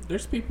mean,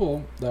 there's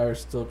people that are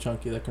still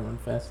chunky that can run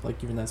fast.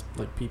 Like even that's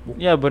like people.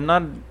 Yeah, but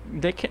not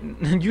they can.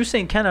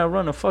 Usain cannot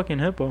run a fucking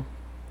hippo.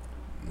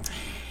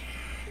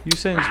 You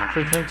saying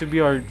for him to be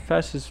our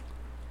fastest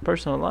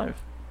person alive?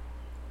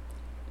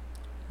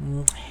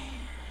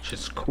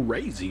 Just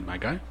crazy, my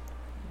guy.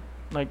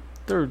 Like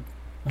third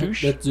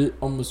douche. That's it.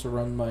 I'm gonna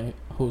surround my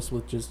host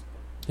with just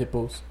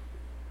hippos.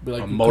 Be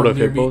like, A "You moat come of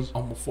near me, hippos?"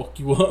 I'm gonna fuck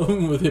you up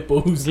with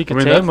hippos. You I can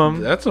mean, tame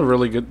them. that's a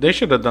really good. They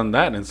should have done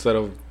that instead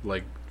of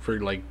like for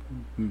like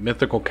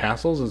mythical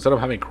castles. Instead of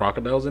having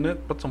crocodiles in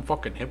it, put some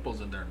fucking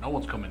hippos in there. No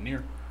one's coming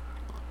near.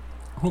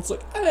 It's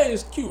like, hey,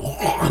 it's cute. It's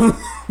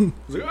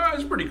like, oh,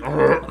 it's pretty.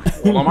 Well,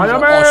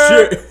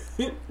 Oh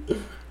shit.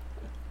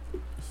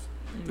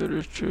 That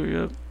is true.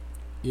 Yep.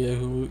 Yeah,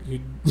 who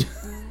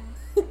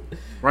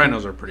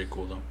Rhinos are pretty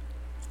cool though.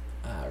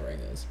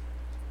 rhinos.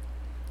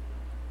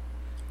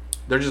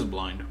 They're just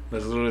blind.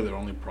 That's literally their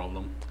only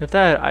problem. If they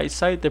had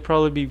eyesight, they'd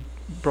probably be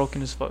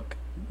broken as fuck.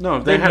 No,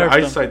 if they They had nerfed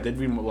them. eyesight, they'd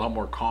be a lot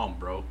more calm,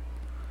 bro.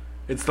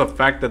 It's the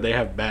fact that they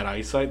have bad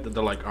eyesight that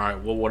they're like, all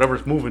right, well,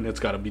 whatever's moving, it's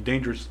got to be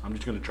dangerous. I'm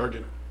just gonna charge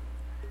it.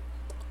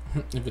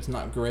 If it's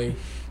not gray,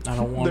 I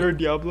don't want They're it.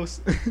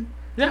 Diablos.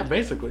 Yeah,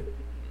 basically.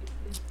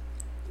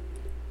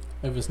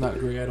 If it's not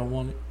gray, I don't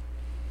want it.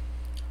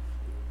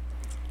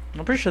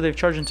 I'm pretty sure they've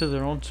charged into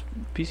their own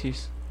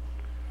PCs.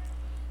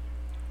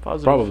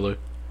 Positive. Probably.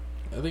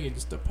 I think it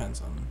just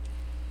depends on,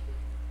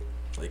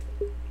 like,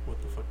 what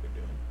the fuck they're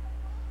doing.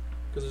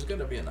 Because there's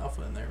gonna be an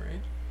alpha in there,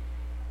 right?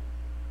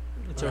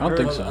 It's I a don't herd.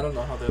 think so. I don't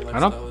know how their I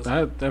lifestyle is.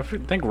 don't. I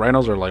think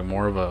rhinos are like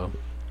more of a. Or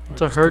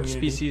It's a just herd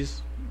community.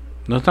 species.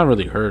 No, it's not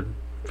really herd.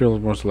 It feels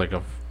more so like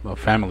a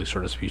family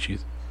sort of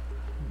species.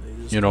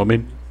 They just You know what I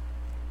mean?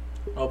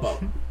 How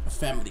about a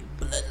family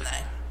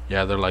bloodline?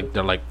 Yeah, they're like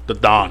the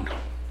Don.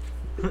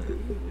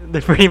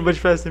 They're pretty much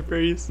Fast and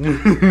Furious.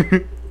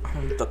 Isn't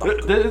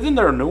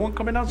there a new one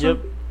coming out soon?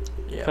 Yep.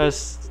 Yeah.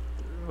 Fast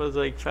was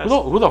like Fast.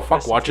 Who the fuck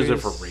Fast and watches it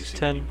for Furious racing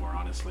 10. anymore?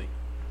 Honestly,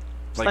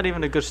 It's like- not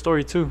even a good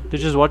story too. They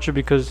just watch it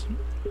because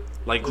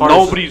like Cars.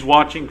 nobody's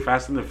watching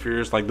Fast and the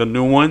Furious, like the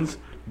new ones,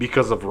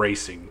 because of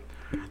racing.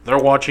 They're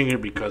watching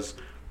it because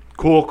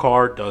cool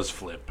car does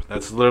flip.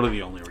 That's literally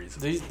the only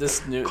reason.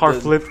 This new car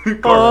the, flip. The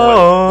trailer for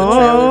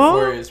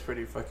Oh. it is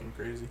pretty fucking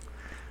crazy.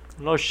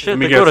 No shit. I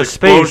mean, They go to yes,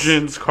 space.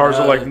 explosions, cars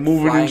are like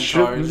moving flying and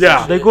shit. cars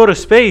Yeah, and They go to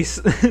space.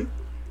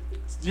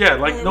 yeah,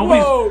 like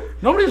Whoa.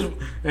 nobody's,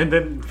 and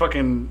then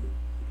fucking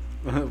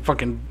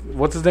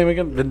what's his name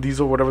again? Vin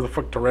Diesel, whatever the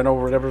fuck, Torrento,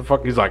 whatever the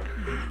fuck. He's like,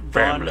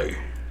 family,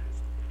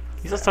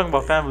 He's just talking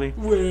about family.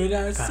 When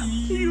I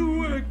see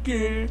you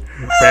again.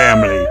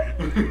 family.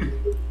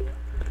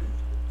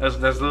 That's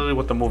literally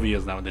what the movie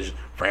is now. There's just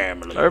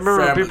family, I remember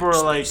when Family. people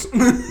were like,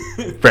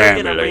 they're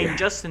gonna family. bring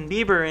Justin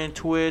Bieber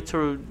into it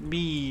to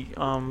be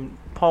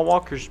Paul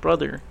Walker's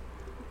brother.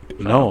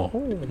 No,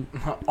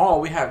 Oh,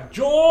 we have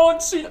John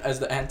Cena as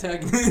the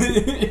antagonist.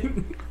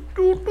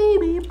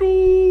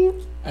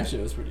 Actually,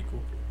 it was pretty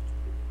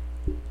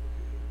cool.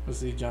 Was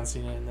see John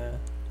Cena in the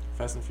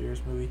Fast and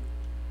Furious movie?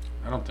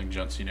 I don't think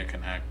John Cena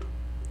can act.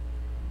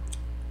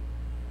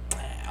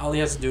 All he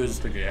has to do I is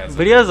don't think he has.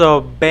 But he has a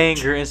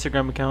banger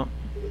Instagram account.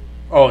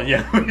 Oh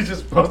yeah, he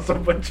just posts a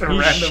bunch of He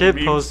random shit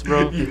memes. posts,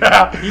 bro.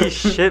 Yeah, He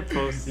shit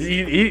posts.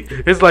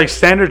 His like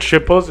standard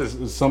shit post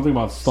is something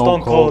about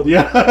Stone, Stone Cold. Cold.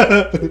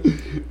 Yeah,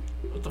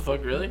 what the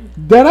fuck, really?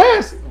 dead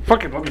ass.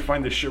 Fucking let me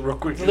find this shit real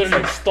quick. It's It's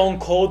literally like, Stone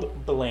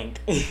Cold blank.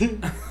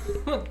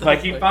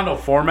 like he found a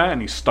format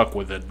and he's stuck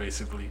with it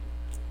basically.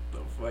 The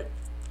fuck?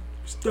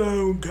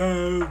 Stone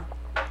Cold.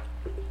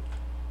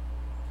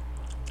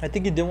 I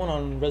think he did one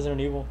on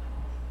Resident Evil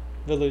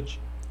Village.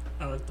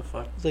 Oh, what the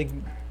fuck? It's like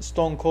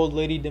Stone Cold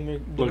Lady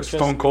Look,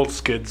 Stone Cold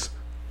Skids.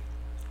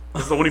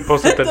 That's the one he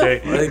posted today.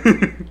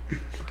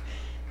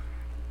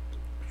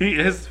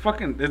 His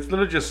fucking, it's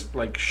literally just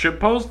like shit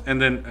post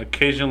and then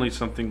occasionally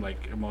something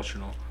like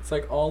emotional. It's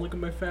like, oh, look at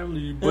my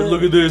family, but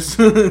look at this.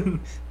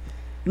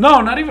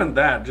 No, not even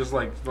that. Just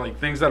like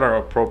things that are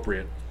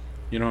appropriate.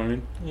 You know what I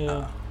mean?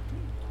 Yeah.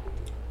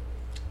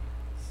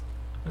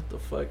 What the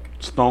fuck?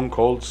 Stone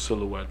Cold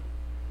silhouette.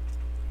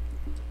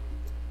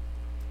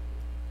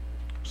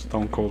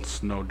 Stone Cold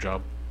snow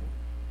job.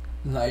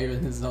 Not even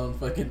his own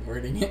fucking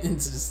wording it.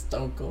 It's just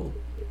Stone Cold.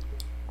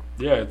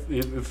 Yeah,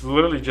 it's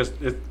literally just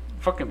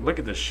fucking look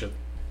at this shit.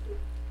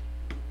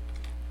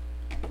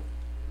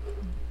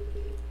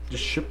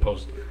 Just shit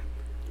post.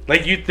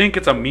 Like you'd think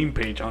it's a meme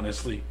page,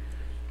 honestly.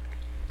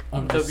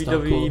 I'm just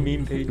Stone WWE Cold.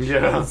 meme page.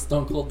 Yeah.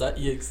 Stone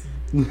Cold.exe.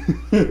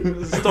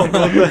 Stone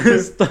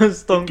Cold.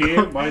 Stone Get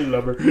Cold. my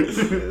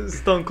lover.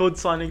 Stone Cold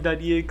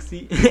Sonic.exe,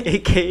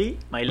 aka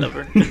my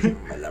lover.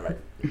 I love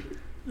it.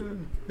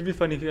 It'd be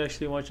funny if you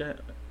actually watch it.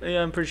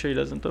 Yeah, I'm pretty sure he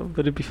doesn't though, but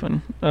it'd be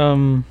funny.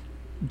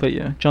 But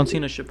yeah, John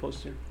Cena shit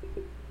poster.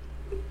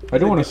 I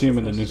do want to see him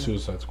in the new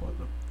Suicide Squad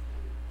though.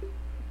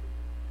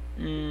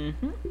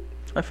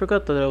 I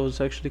forgot that it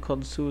was actually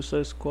called the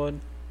Suicide Squad.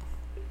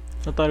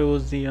 I thought it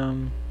was the The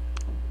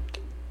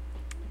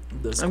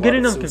I'm Squad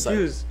getting of them Suicide.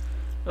 confused.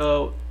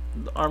 The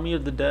Army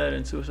of the Dead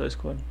and Suicide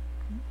Squad.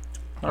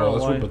 I don't Oh, know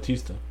that's why. with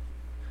Batista.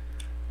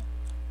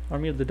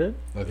 Army of the Dead?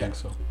 I think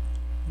so.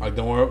 Like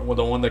the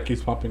one that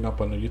keeps popping up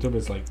on the YouTube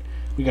is like,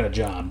 we got a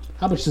job.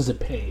 How much does it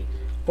pay?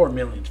 $4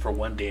 million for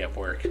one day of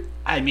work.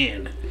 I'm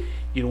in.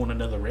 You don't want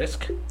another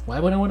risk? Why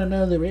would I want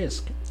another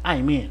risk?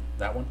 I'm in.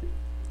 That one?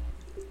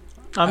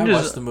 I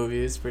watched the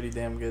movie. It's pretty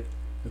damn good.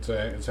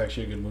 It's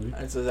actually a good movie.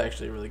 It's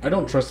actually a really good. I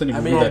don't movie. trust any I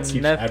movie mean, that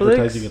keeps Netflix?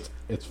 advertising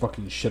its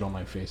fucking shit on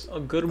my face. A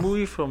good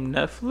movie from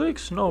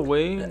Netflix? No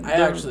way.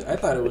 I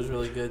thought it was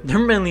really good. They're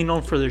mainly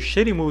known for their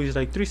shitty movies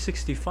like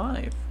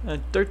 365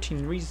 and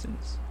 13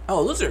 Reasons.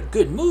 Oh, those are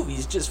good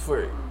movies just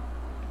for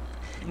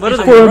What are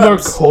For the a more more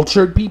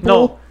cultured people?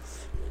 No,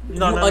 you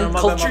my bad,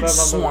 uncultured my bad.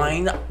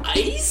 swine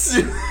ice.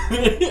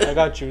 I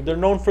got you. They're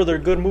known for their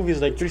good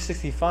movies like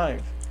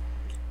 365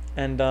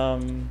 and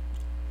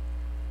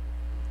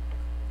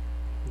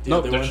The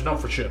other they're one, just known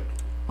for shit.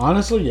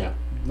 Honestly, yeah.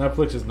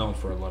 Netflix is known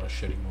for a lot of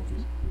shitty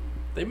movies.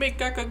 they make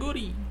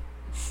kakaguri.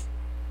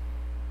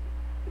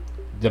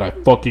 Did I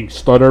fucking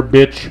stutter,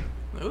 bitch?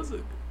 That was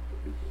a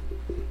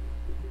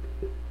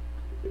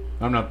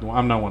I'm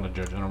not one to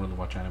judge. I don't really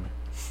watch anime.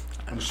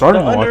 I'm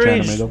starting to watch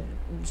anime though.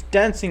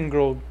 dancing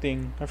girl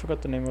thing. I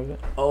forgot the name of it.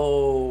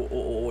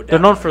 oh They're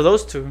known for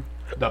those two.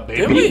 The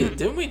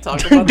Didn't we talk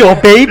about The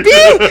that? baby?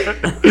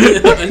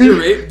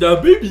 Underrated the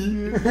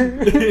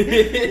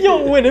baby.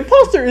 Yo, when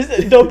imposter is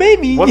the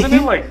baby. Wasn't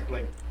it like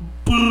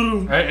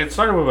boom? It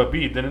started with a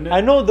B, didn't it? I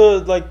know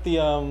the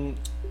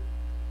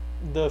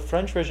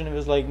French version of it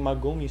is like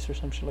Magumis or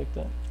some shit like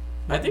that.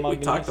 I think we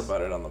Magumis. talked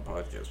about it on the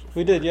podcast before.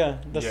 We did, yeah.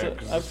 That's Yeah, it.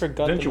 'cause I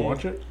forgot. Didn't the you name.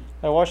 watch it?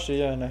 I watched it,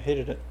 yeah, and I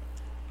hated it.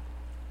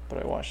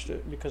 But I watched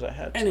it because I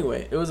had to.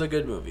 Anyway, it was a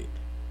good movie.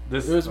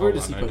 This It was weird to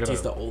hold see on, I gotta-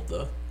 Batista old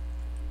though.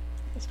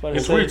 That's what I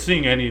It's said. weird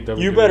seeing any.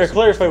 You better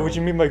clarify what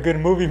you mean by good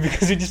movie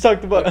because you just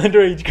talked about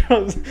underage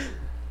girls.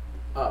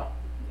 Oh.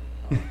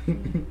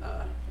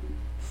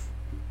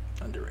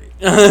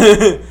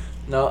 Underrated.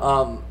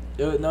 No,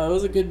 it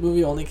was a good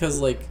movie only because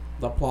like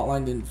the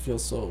plotline didn't feel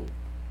so.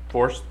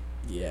 Forced.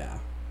 Yeah,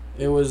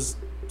 it was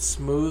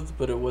smooth,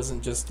 but it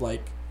wasn't just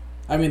like.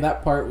 I mean,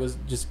 that part was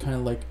just kind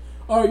of like,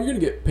 oh, you're gonna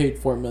get paid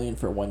 $4 million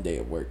for one day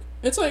of work.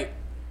 It's like,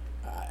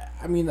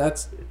 I mean,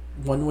 that's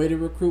one way to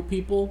recruit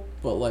people,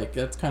 but like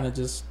that's kind of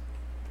just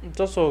It's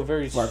also a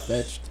very far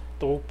fetched.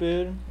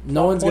 stupid.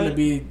 No one's gonna point.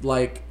 be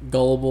like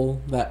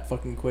gullible that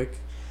fucking quick.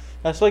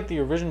 That's like the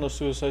original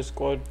Suicide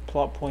Squad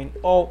plot point.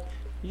 Oh,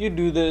 you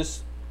do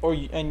this, or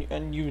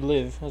and you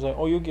live. I was like,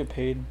 oh, you'll get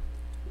paid.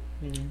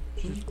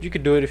 You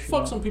could do it if you Fuck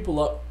want. some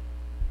people up.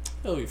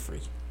 They'll be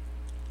free.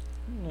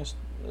 That's,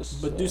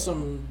 But do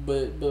some,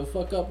 but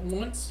fuck up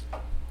once.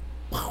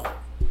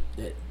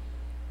 Dead.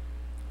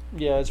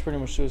 Yeah, it's pretty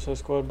much Suicide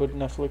Squad, but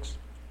Netflix.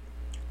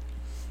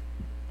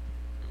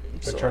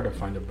 I tried to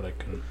find it, but I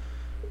couldn't.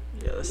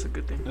 Yeah, that's a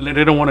good thing. And I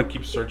didn't want to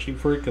keep searching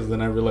for it because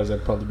then I realized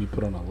I'd probably be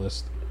put on a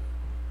list.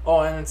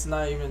 Oh, and it's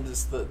not even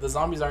just the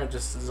zombies aren't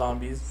just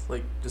zombies,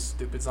 like just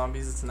stupid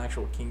zombies. It's an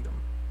actual kingdom,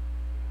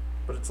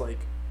 but it's like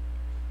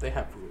they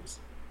have rules.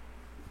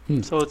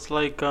 So it's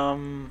like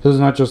This is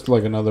not just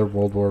like another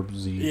World War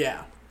Z.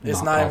 Yeah, it's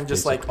Knock not off, even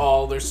just basically. like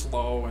oh they're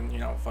slow and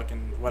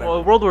fucking whatever.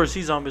 well, World War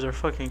Z zombies are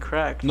fucking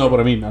cracked. No, but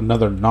I mean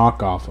another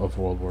knockoff of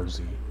World War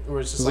Z.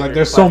 Or it's just It's like your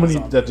there's so classic many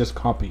zombie. that just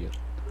copy it.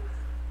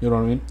 You know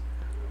what I mean?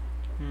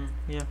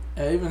 Yeah.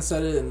 I even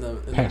said it in the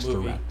Pastor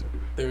movie. Raptor.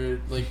 They were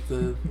like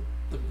the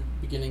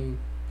beginning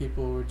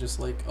people were just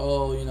like,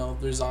 oh,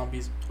 they're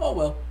zombies. Oh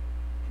well,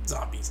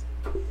 zombies.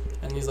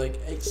 And he's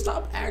like, hey,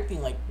 stop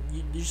acting like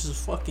you're just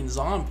fucking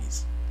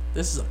zombies.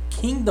 This is a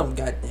kingdom,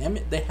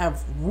 goddammit. They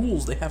have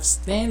rules. They have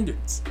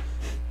standards.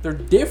 They're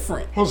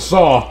different.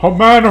 Huzzah! A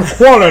man of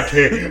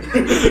quality!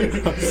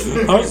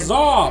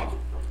 Huzzah!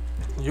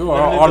 You are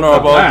Literally the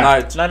honorable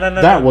fact knight.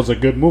 No. That was a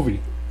good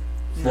movie.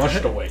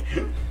 Flushed away.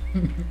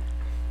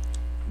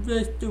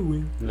 Let's do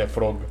it. Le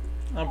Frog.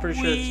 I'm pretty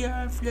sure We it's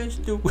are flesh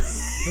to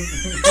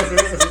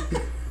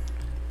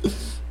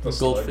The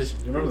Goldfish. slugs.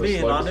 You remember the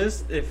being slugs?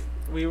 honest. If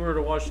we were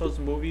to watch those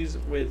movies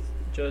with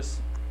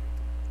just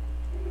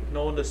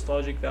no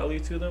nostalgic value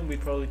to them,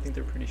 we'd probably think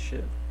they're pretty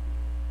shit.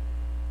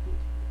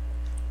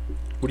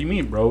 What do you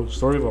mean, bro?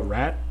 Story of a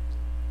rat?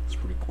 It's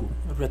pretty cool.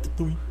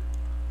 Ratatouille.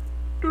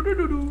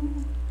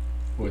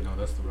 Wait, no,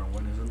 that's the wrong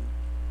one, isn't it?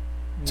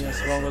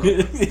 Yes, wrong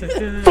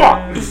with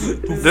Fuck!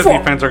 Disney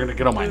fans are gonna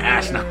get on my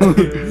ass now.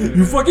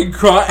 You fucking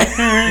cry.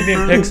 You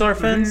mean Pixar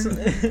fans?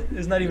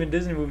 It's not even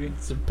Disney movie.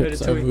 It's a Ratatouille.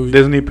 Pixar movie.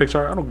 Disney,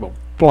 Pixar, I don't give a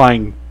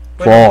flying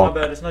Wait, my fuck.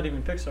 bad. It's not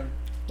even Pixar.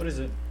 What is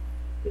it?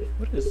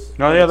 What is?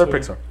 No, yeah, they're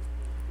Ratatouille?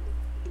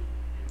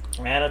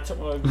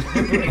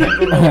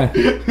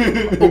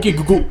 Pixar. Okay,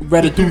 Google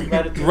Ratatouille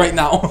Ratatouille. right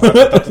now.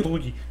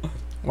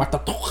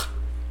 Ratatouille.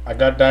 I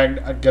got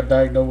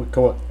diagnosed with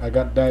COVID. I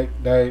got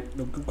diagnosed.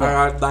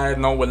 I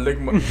diagnosed with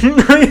ligma.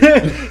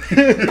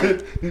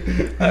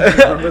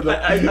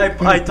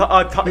 I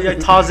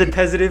tested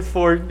positive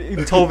for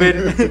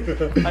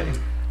COVID.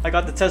 I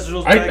got the test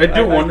results back. I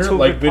do wonder, COVID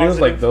like videos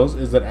like positive. those,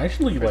 is it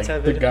actually For like the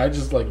COVID. guy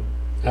just like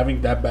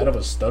having that bad of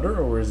a stutter,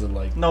 or is it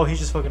like? No, he's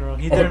just fucking around.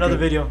 He did Oh, another good.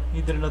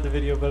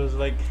 video. But it was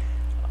like,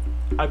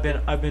 I've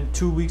been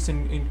 2 weeks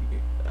in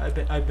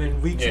I've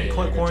been weeks Yeah, in yeah, I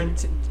got you.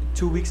 quarantine.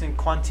 2 weeks in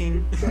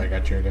quarantine. I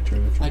got you.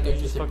 Like I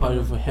just Fucking- part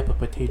of a heap of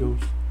potatoes.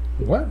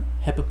 What?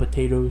 Hepa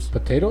potatoes.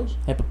 Potatoes?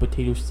 Hepa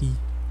potato seed.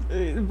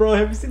 Bro,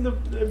 have you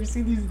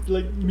seen these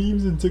like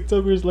memes and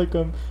TikTok where it's like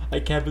I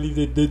can't believe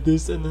they did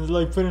this, and then it's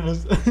like putting a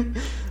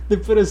they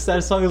put a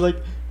sad song. It's like,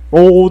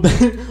 oh,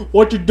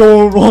 what you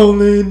doing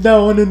rolling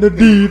down in the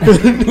deep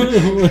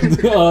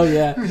end? Oh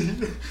yeah.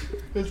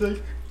 It's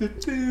like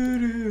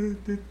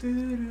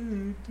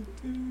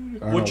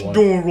I what don't you know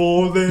doing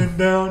rolling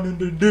down in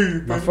the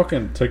deep My end?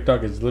 fucking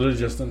TikTok is literally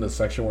just in the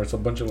section where it's a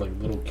bunch of like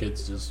little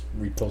kids just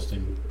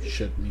reposting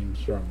shit memes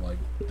from like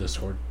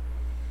Discord.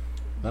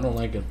 I don't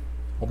like it.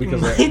 Well,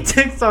 because My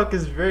TikTok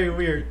is very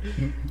weird.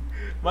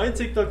 My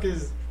TikTok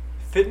is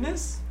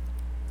fitness.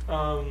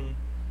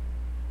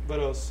 What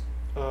else?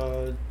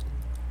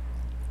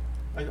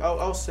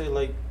 I'll say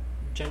like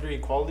gender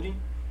equality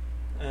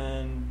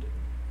and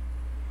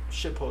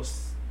shit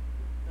posts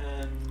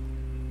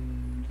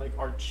and like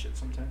art shit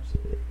sometimes.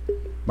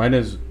 mine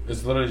is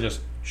it's literally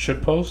just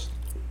shit post,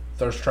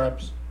 thirst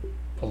traps,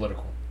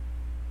 political,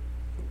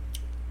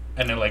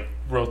 and it like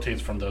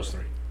rotates from those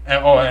three.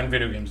 And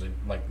video games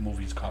like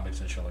movies, comics,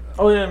 and shit like that.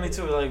 Oh yeah, me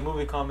too. Like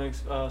movie,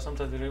 comics.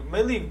 Sometimes video,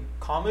 mainly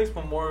comics,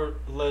 but more or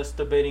less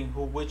debating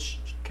which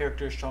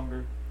character is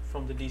stronger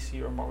from the DC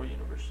or Marvel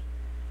universe.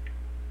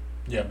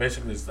 Yeah,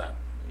 basically it's that,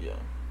 Yeah.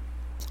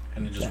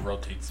 and it just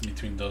rotates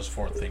between those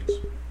four things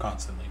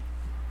constantly.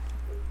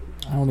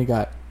 I only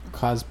got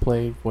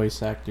cosplay,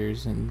 voice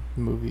actors, and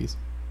movies.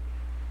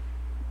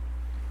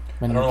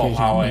 I don't know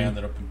how I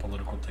ended up in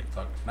political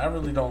TikTok. And I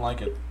really don't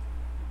like it.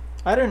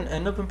 I didn't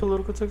end up in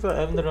political TikTok.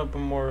 I ended up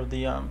in more of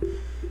the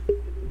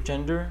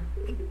gender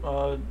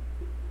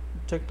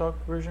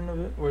TikTok version of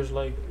it, where it's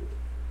like,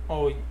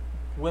 oh,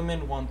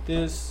 women want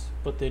this,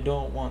 but they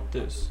don't want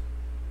this.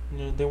 You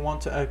know, they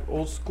want to act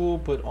old school,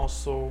 but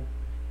also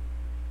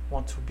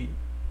want to be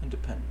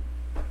independent.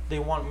 They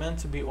want men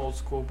to be old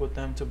school, but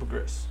them to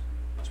progress.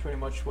 That's pretty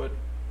much what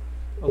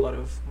a lot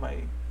of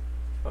my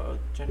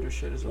gender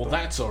shit is Well, about.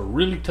 that's a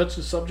really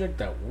touchy subject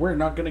that we're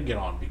not gonna get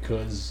on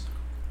because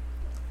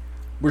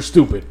we're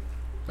stupid,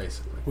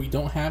 basically. We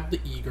don't have the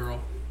e-girl.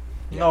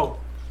 No,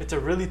 it's a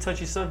really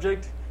touchy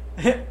subject,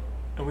 and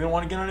we don't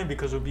want to get on it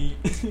because we'll be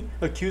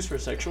accused for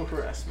sexual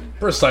harassment.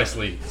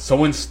 Precisely.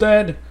 So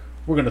instead,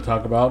 we're gonna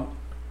talk about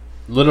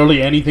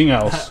literally anything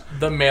else.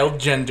 The male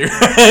gender.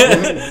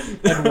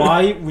 And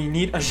why we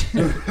need a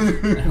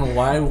And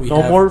why we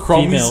no have more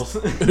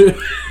chromies. females.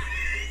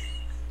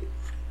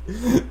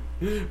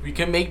 We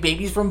can make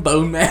babies from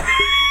bone matter.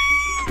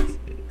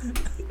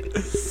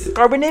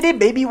 Carbonated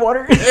baby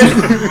water.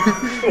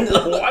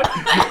 What?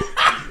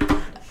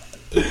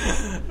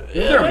 Is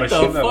there a What the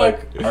machine that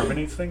like fuck?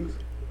 carbonates things?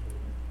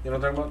 You know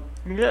what I'm talking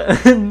about?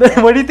 Yeah. And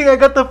then why do you think I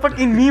got the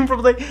fucking meme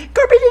from like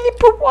carbonated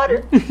poop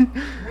water?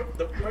 What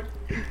the fuck?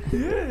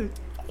 Yeah.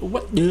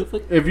 What the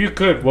fuck? If you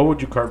could, what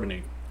would you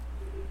carbonate?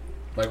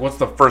 Like, what's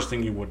the first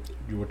thing you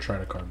would try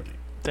to carbonate?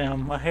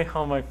 Damn, I hate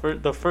how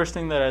the first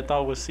thing that I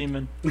thought was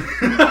semen. You're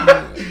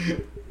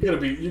gonna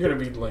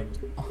be like,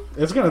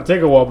 it's gonna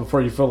take a while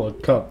before you fill a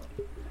cup.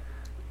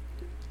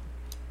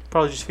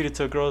 Probably just feed it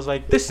to a girl. It's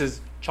like, this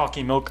is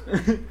chalky milk.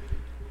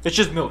 It's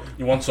just milk.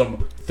 You want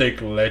some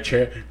thick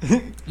leche?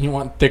 You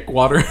want thick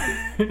water?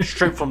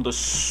 Straight from the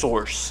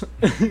source.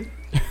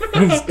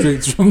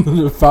 Straight from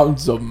the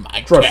fountains of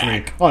my Trust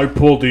cack. me, I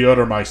pulled the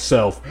udder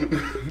myself.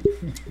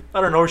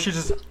 I don't know. She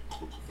just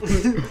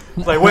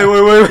like wait.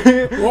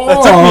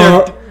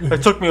 That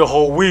took me a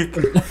whole week.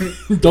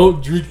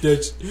 Don't drink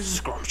that.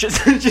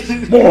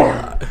 Scrumptious.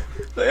 More.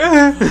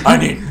 I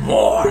need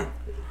more.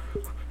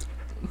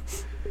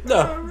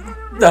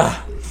 Nah.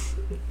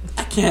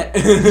 I can't.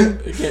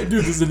 I can't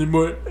do this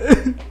anymore.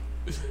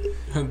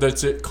 And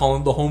that's it.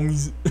 Calling the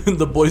homies.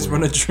 The boys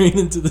run a train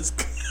into this.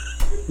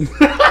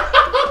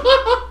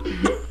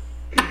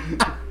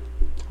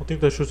 I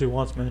think that's what he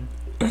wants, man.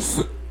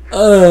 That's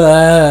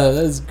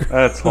gross.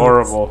 That's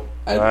horrible.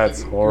 I-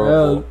 That's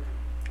horrible.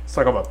 Let's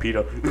talk about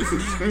PETA.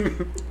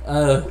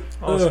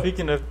 Oh,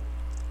 speaking of,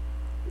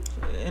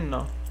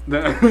 no.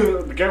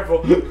 Be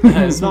careful. No,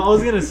 I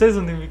was gonna say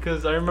something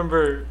because I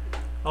remember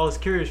I was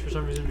curious for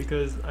some reason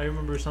because I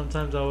remember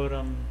sometimes I would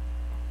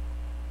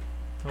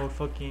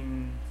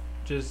fucking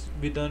just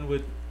be done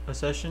with a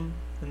session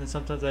and then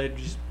sometimes I'd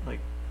just like,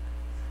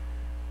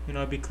 you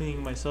know, I'd be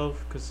cleaning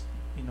myself because,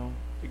 you know,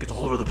 it gets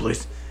all over the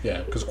place.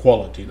 Yeah, because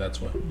quality,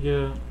 that's what.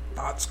 Yeah.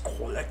 That's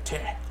quality.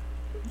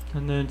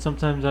 And then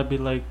sometimes I'd be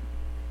like,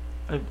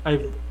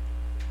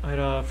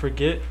 I'd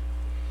forget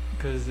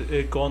because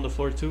it'd go on the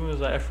floor too. It was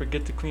like I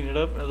forget to clean it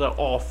up. And I was like,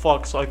 oh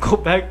fuck! So I go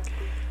back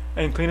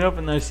and clean it up,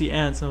 and then I see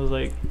ants, and I was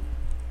like,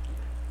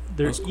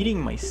 they're That's cool. eating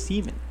my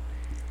semen.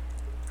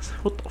 I was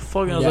like, what the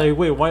fuck? And I was Yeah. like,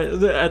 wait, why?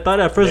 I thought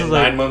at first I And was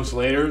 9 like, months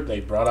later, they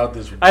brought out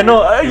this. I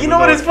know. weird You know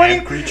what is funny? humanoid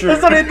ant creature.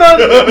 That's what I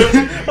thought.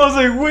 I was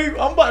like, wait,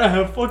 I'm about to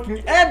have fucking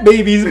ant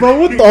babies, bro.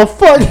 What the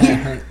fuck?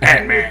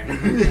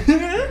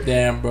 Ant-Man.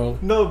 Damn, bro.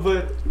 No,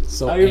 but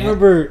So I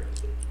remember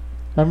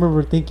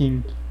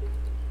thinking,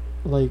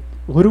 like,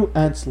 what do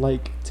ants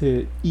like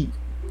to eat?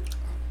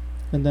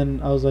 And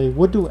then I was like,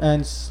 what do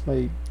ants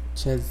like?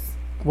 Ches.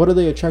 what are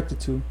they attracted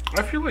to?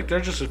 I feel like they're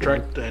just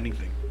attracted to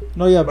anything.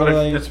 No, yeah, But but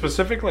like, like,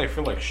 specifically, I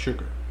feel like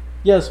sugar.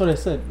 yeah, that's what I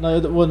said. No,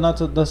 well,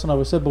 that's not what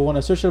I said. But when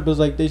I searched it up, it was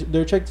like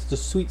they're attracted to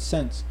sweet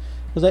scents.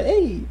 I was like,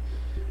 hey,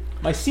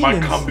 my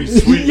semen. cum be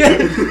sweet. Yeah,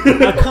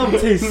 my cum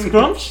tastes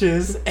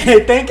scrumptious.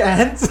 Hey,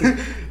 ants.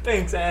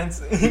 Thanks,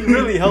 ants.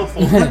 Really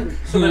helpful.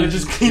 So then I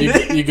just cleaned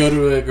it. You go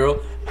to a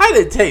girl. How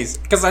did it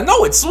taste? Because I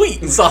know it's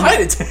sweet. So how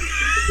did it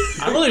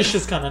taste? I know this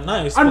shit's kind of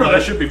nice. I know but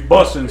that should be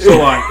busting. So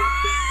like,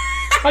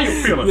 how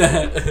you feeling?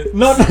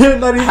 not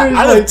even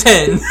Out like. of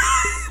 10.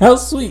 How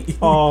sweet.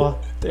 Oh,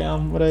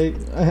 damn! What I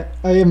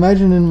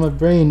imagine in my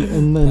brain,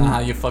 and then Nah,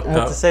 you fucked I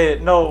have up. to say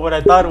it. No, what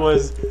I thought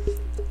was,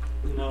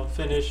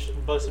 finish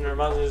busting her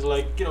mouth and is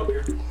like, get up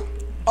here.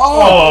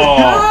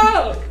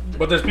 Oh.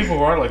 But there's people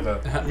who are like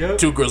that. Yep.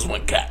 2 girls,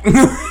 1 cat.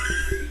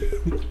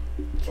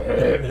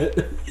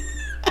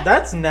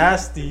 That's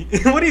nasty.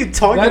 What are you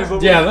talking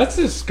about? Yeah, that's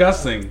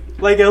disgusting.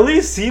 Like, at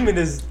least semen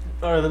is,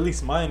 or at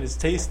least mine is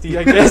tasty,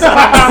 I guess.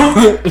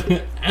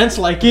 ants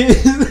like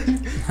it.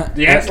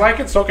 The ants like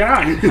it, so can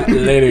I.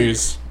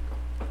 Ladies,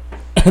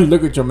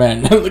 look at your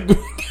man.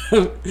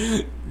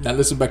 Now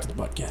listen back to the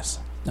podcast.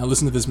 Now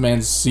listen to this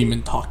man's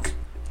semen talk.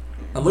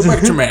 Now look back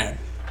at your man.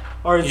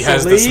 Alright, He so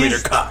has the ladies, sweeter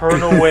cock.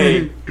 turn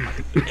away.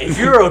 If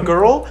you're a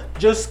girl,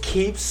 just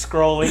keep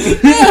scrolling.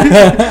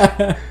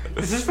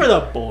 This is for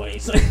the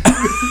boys. And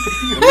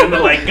then they're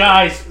like,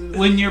 guys,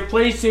 when your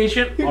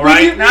PlayStation. All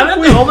right, now that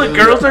all the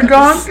girls are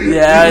gone.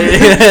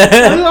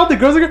 Yeah. All the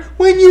girls are going,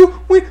 when you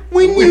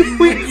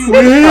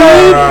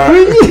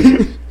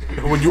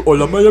When you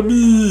hola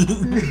Miami.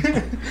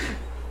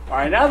 All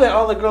right, now that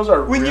all the girls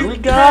are When really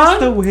you gone.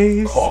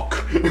 castaways.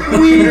 Cock.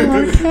 We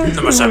are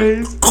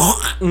castaways.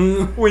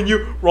 When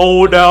you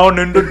roll down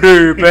in the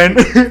deep end.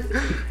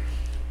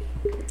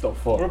 The We're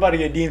fuck? about to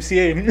get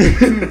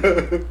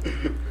DMCA.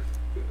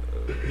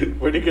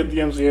 Where did you get the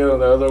MCA on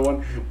the other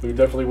one? We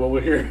definitely will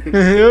here.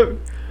 Yep.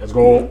 Let's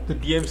go. The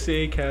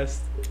DMCA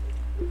cast.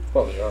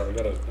 Probably are. I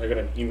got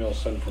an email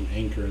sent from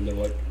Anchor, and they're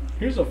like,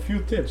 "Here's a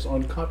few tips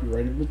on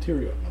copyrighted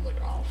material." And I'm like,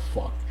 "Oh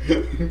fuck."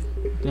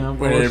 Damn,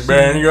 When boy, it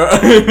bang,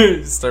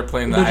 you start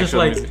playing the They're just actual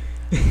like-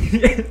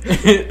 music.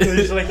 They're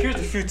just like, here's a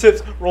few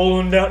tips. Roll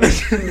them down.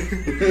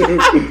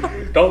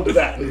 Don't do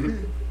that.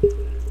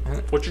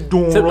 What you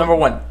doing? Tip number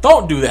 1: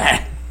 don't do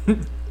that.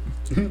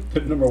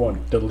 Tip number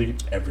 1: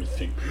 delete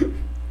everything.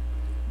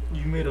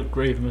 You made a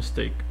grave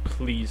mistake.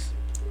 Please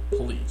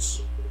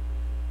Please,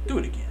 do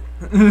it again.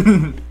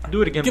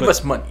 do it again. Give but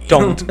us money.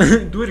 don't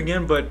do it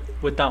again, but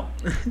without.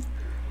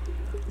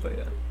 But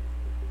yeah.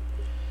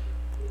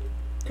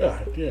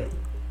 God, yeah.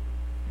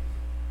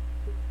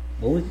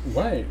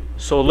 Why?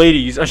 So,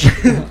 ladies, I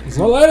should.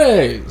 So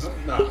ladies.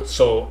 Nah,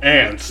 so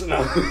ants.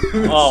 No.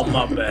 Oh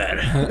my bad.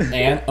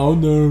 And oh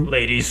no.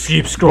 Ladies,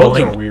 keep Bugs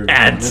scrolling. are weird.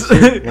 Ants.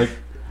 honestly. Like,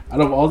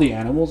 out of all the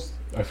animals,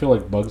 I feel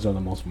like bugs are the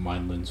most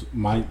mindless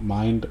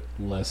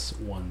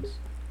ones.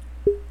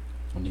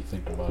 When you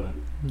think about it.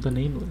 The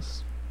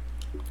nameless.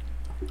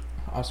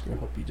 Oscar, I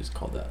hope you just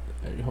called out.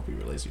 I hope you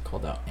realize you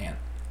called out ant.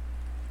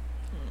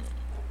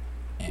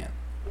 Ant.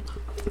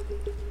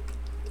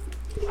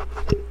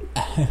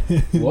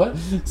 What?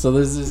 So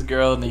there's this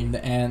girl named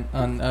Ant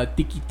on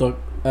TikTok.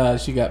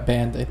 She got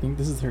banned. I think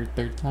this is her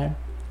 3rd time,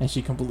 and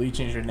she completely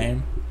changed her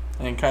name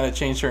and kind of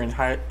changed her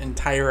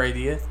entire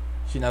idea.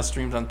 She now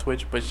streams on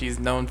Twitch, but she's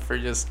known for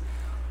just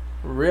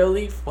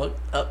really fucked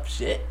up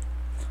shit.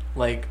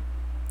 Like,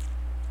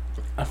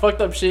 I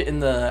fucked up shit in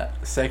the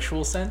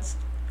sexual sense.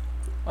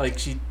 Like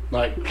she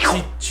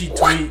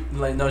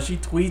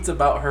tweets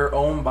about her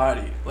own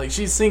body. Like,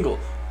 she's single,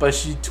 but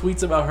she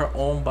tweets about her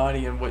own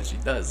body and what she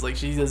does. Like,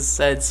 she just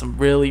said some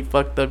really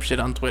fucked up shit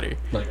on Twitter.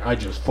 Like, I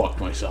just fucked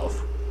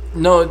myself.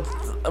 No,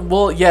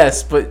 well,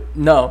 yes, but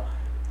no.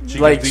 She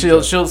Like,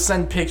 gets she'll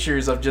send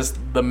pictures of just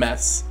the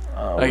mess.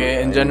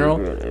 Okay, in general.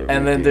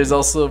 And then there's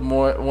also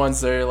more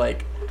ones that are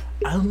like,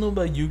 I don't know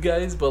about you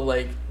guys, but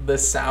like the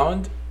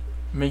sound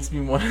makes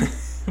me want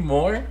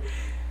more.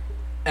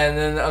 And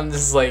then I'm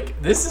just like,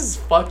 this is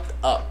fucked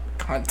up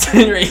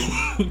content right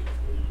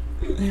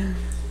here.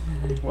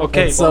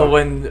 Okay. And so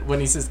when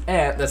he says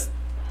Ant,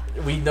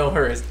 we know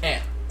her as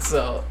Ant.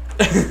 So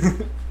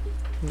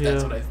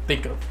that's what I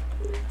think of.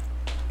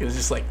 It was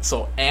just like,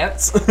 so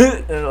ants?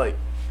 And they're like,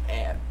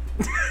 Ant.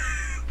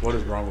 What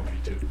is wrong with you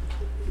two?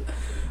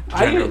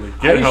 I help.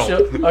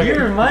 You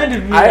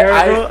reminded me.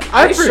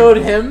 I showed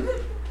him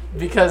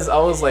because I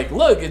was like,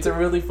 look, it's a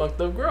really fucked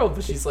up girl,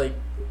 but she's like,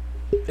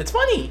 it's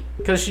funny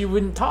because she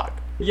wouldn't talk.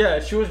 Yeah,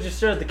 she was just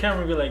stare at the camera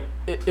and be like,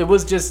 It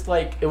was just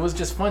funny.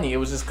 It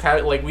was just kind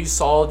of like we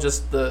saw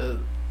just the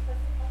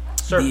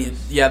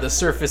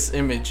surface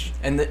image,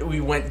 and then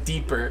we went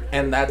deeper,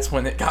 and that's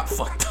when it got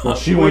fucked up. Well,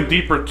 she went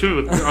deeper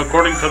too,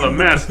 according to the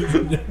mess.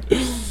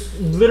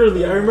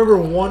 literally, I remember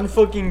one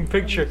fucking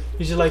picture.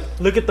 He's just like,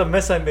 look at the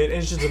mess I made,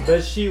 and it's just a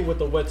bed sheet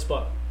with a wet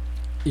spot.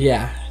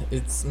 Yeah,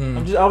 it's.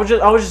 I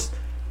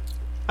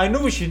knew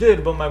what she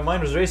did, but my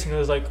mind was racing. I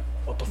was like,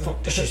 what the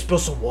fuck? Did she spill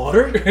some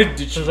water?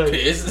 Did she was like-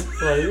 piss?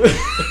 Like,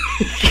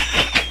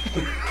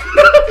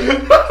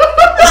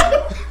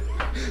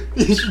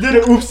 She did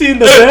an oopsie in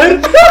the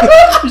bed.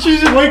 She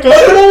just wake up.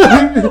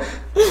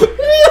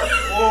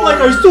 Like,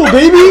 are you still a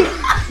baby?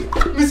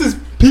 Mrs.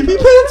 Pee Pee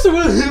Pants? Or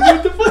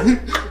what the fuck?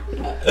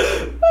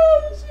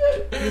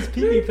 Miss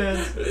Pee Pee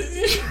Pants.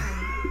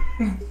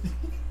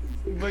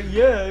 But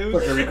yeah, it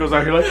was. Rico's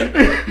out here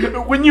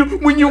like, when you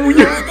When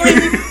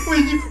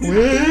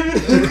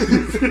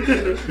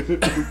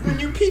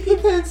you pee pee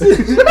pants.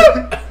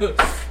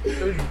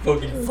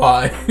 Fucking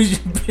fine. You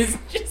bitches.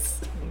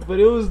 But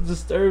it was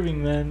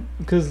disturbing, man,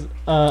 because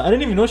I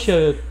didn't even know she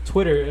had a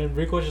Twitter, and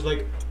Rico was just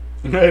like,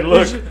 hey,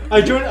 look.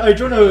 I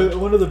joined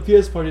one of the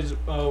PS parties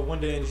one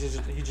day, and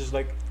he's just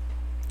like,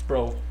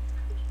 bro,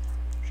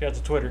 she has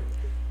a Twitter.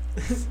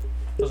 I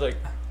was like,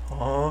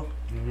 huh?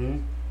 Mm-hmm.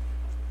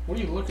 What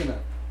are you looking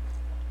at?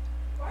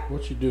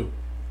 What you do?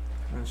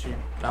 And she,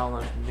 I don't know.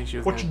 I think she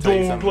was What gonna you tell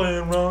doing something. playing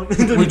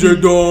around? What you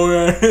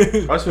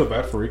doing? I just feel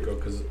bad for Rico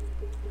because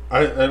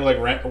I like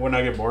when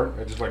I get bored,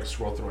 I just like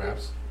scroll through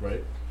apps,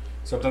 right?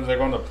 Sometimes I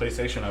go on the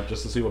PlayStation app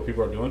just to see what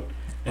people are doing,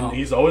 and Oh.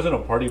 he's always in a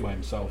party by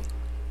himself.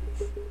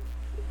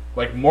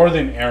 Like more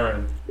than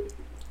Aaron.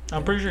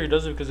 I'm pretty sure he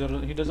does it because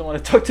he doesn't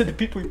want to talk to the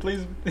people he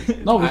plays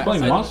with. No, he's I-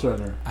 playing I- Monster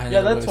Hunter. I Yeah,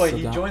 never that's why would've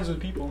he stood down. joins with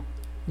people.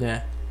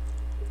 Yeah.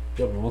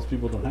 Yeah, but most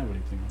people don't have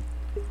anything.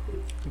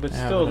 But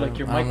Yeah, still, but like,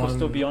 your I mic will want-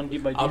 still be on by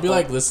default. I'll be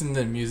like listening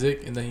to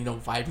music and then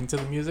vibing to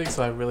the music,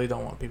 so I really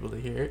don't want people to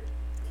hear it.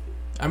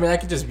 I mean, I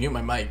could just mute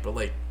my mic, but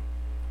like,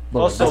 But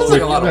Also- that's, That's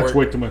like a lot of that's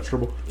work. way too much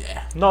trouble.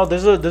 yeah. No,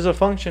 there's a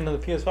function of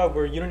the PS5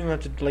 where you don't even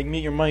have to like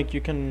mute your mic.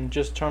 You can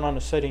just turn on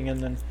a setting and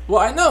then Well,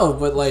 I know,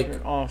 but like turn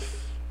it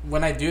off.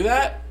 when I do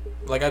that,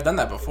 like I've done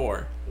that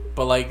before.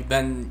 But like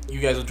then you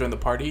guys will join the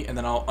party and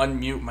then I'll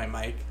unmute my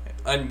mic,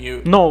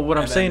 unmute. No, what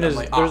I'm and then saying is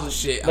like, there's oh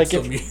shit, like I'm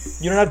still if mute.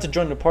 you don't have to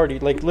join the party.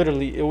 Like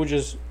literally, it would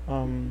just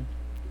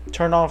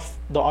turn off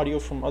the audio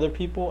from other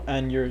people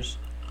and yours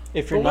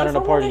if you're But not in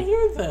what a if I wanna party.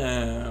 hear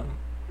them?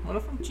 What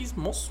if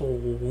I'm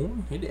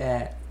muscle? Hear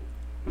that?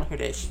 I hear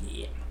that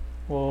shit.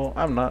 Well,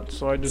 I'm not,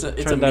 so I just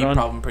It's a turned me that on.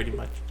 problem, pretty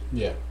much.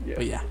 Yeah.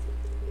 But yeah.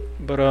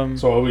 But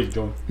So always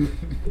join.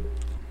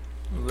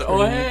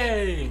 Oh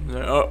hey!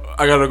 Oh,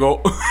 I gotta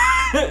go.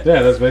 Yeah,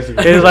 that's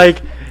basically. it's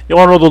like you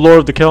want to know the lore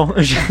of the kill.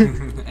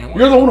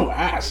 You're the one who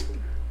asked.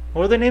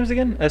 What are their names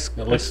again?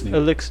 Elixni.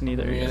 Elixni.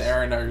 There Me it and is.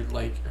 Aaron are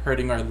like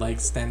hurting our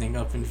legs standing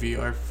up in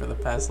VR for the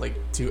past like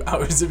 2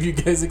 hours of you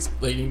guys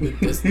explaining the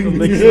distance.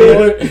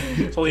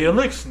 So the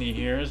Elixni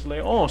here is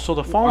like, oh, so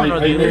the fallen I are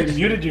the Elixni.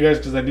 muted you guys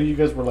because I knew you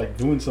guys were like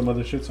doing some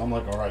other shit. So I'm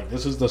like, all right,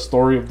 this is the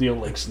story of the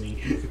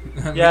Elixni.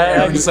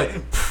 Yeah, I'm just like,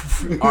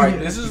 all right,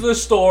 this is the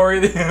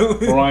story.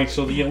 All right,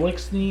 so the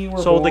Elixni were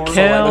So the born-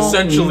 Kel-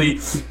 Essentially,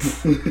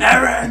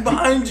 Aaron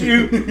behind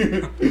you.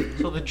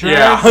 So the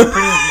drags,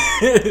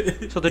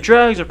 Yeah. so the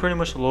drags are pretty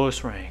much the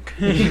lowest rank.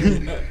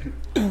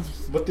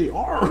 But they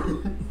are.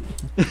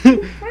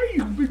 Why are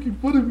you making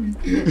fun of me?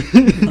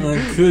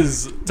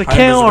 Because The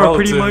Kel are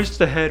pretty much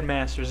the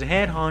headmasters. The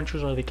head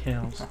honchos are the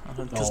Kels.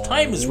 Because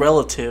time is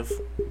relative.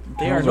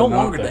 They are Those no not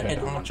longer the head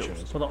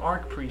honchos. So the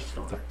Arc Priest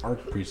are. The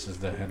Archpriest is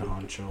the head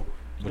honcho,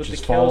 But which the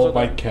is Kels followed are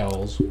by the-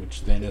 Kells,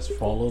 which then is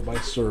followed by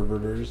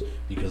Servitors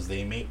because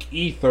they make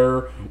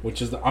ether, which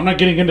is the. I'm not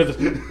getting into this.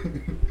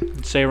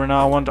 Say right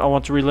now, I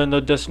want to relearn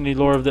the Destiny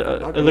lore of the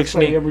I'm gonna say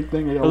Elixni.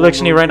 everything all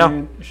Elixni over right now.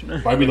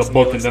 again. Buy me the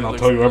book and then I'll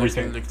tell you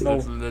everything. No.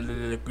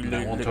 And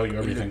I won't tell you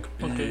everything.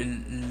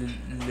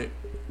 Okay.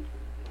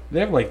 They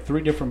have like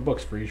 3 different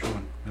books for each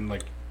one, and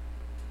like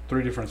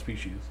 3 different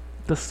species.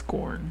 The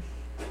Scorn.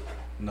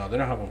 No, they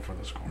don't have one for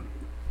the Scorn.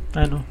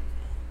 I know.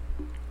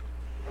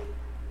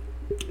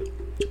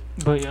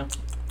 But yeah.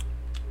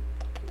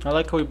 I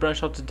like how we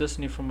branched out to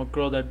Destiny from a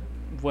girl that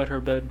wet her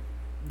bed.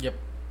 Yep.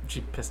 She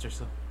pissed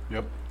herself.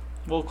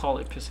 We'll call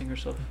it pissing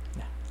herself.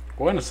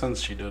 Well, in a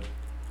sense, she did.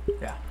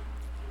 Yeah.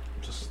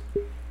 Just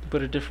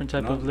But a different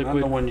type not, of not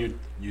liquid. the one you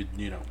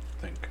don't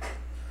think.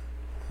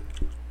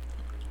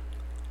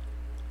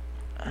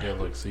 Yeah,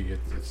 look, see,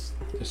 it's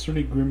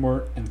Destiny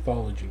Grimoire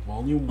Anthology,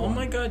 Volume 1. Oh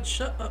my god,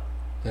 shut up.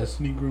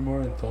 Destiny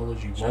Grimoire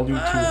Anthology, Shut Volume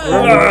 2. up.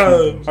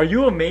 Volume Are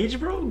you a mage,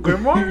 bro?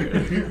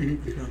 Grimoire?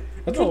 2.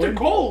 That's what they're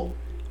called.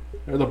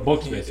 They're the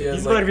books, basically.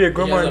 He's about to be a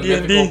Grimoire in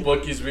D&D. mythical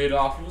book he's reading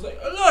off. He was like,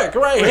 look,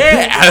 right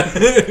here.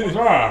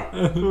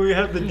 Ah, We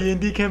have the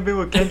D&D campaign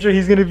with Kendra.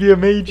 He's gonna be a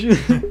mage.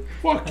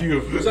 fuck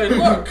you. He's like,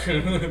 look. I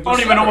don't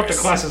even know what the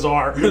classes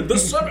are. The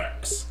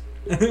suburbs.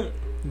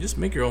 Just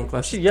make your own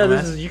class.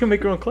 Yeah, you can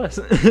make your own class.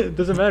 It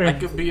doesn't I matter.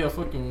 could be a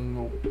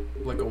fucking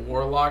like a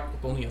warlock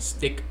with only a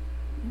stick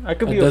I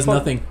could that be does a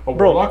nothing. A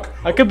Bro, warlock?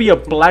 I could be a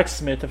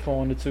blacksmith if I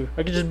wanted to.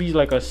 I could just be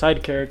like a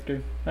side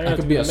character. I don't I have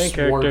could to be the a main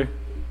sword. character.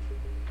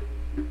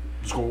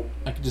 Let's go.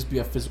 I could just be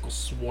a physical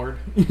sword.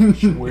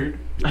 Weird.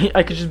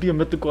 I could just be a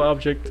mythical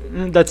object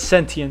that's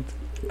sentient.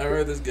 I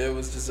remember this guy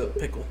was just a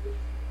pickle.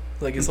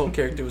 Like his whole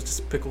character was just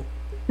a pickle.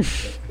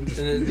 And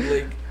then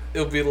like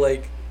it'll be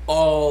like,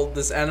 oh,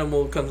 this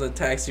animal comes and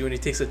attacks you and he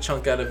takes a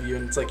chunk out of you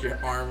and it's like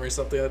your arm or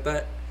something like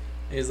that.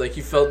 And he's like,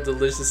 you felt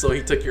delicious, so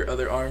he took your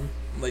other arm.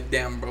 I'm like,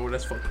 damn, bro,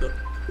 that's fucked up.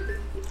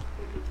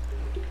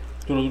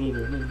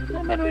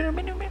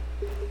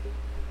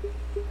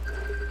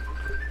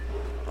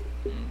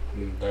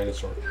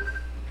 dinosaur.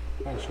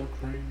 Dinosaur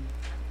Train.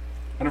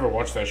 I never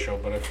watched that show,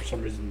 but I, for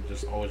some reason,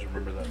 just always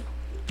remember that.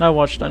 I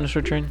watched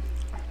Dinosaur Train.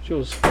 She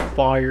was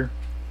fire.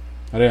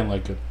 I didn't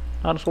like it.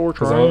 Dinosaur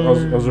 'Cause Train.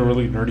 I was a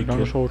really nerdy kid.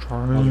 Dinosaur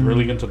Train. I was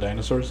really into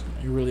dinosaurs.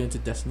 You're really into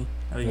Destiny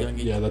at a young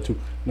age. Yeah, that too.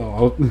 No,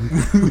 I was,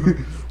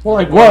 well,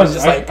 I Well, was.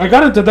 just I, like- I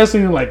got into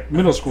Destiny in like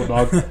middle school,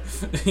 dog.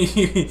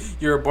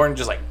 You were born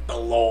just like the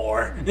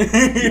lore.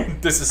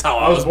 This is how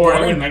I was born. I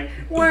born. went like,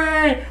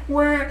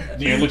 wah.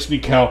 The Elixir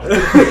cow.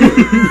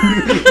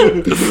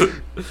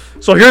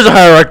 So here's a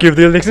hierarchy of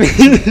the elixir.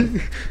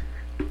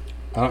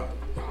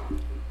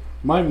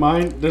 My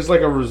mind, there's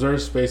like a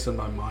reserve space in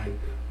my mind,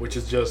 which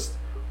is just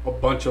a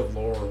bunch of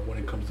lore when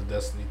it comes to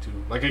Destiny 2.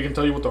 Like, I can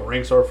tell you what the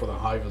ranks are for the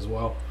Hive as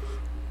well.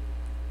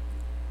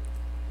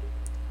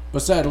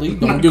 But sadly,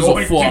 no I'm one gives a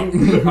going fuck.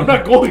 to. I'm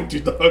not going to,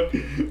 dog.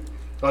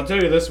 I'll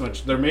tell you this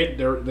much: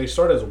 they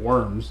start as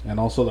worms, and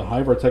also the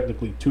Hive are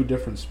technically two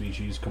different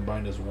species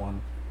combined as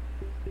one.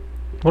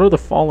 What are the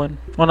Fallen?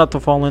 Well, not the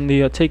Fallen,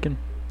 the Taken.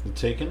 The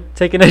Taken.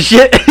 Taking a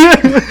shit.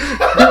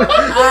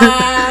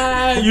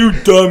 Ah, you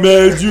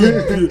dumbass,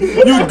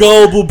 you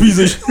gullible piece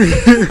of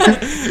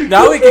shit.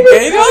 Now we can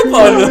gang up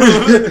on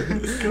them.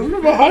 Because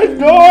I'm a Hive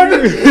god.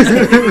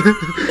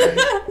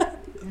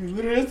 He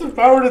literally has the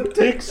power to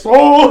take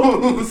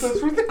souls.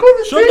 That's what they call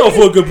the Shut the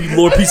fuck up, you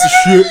lord piece of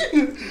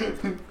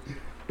shit.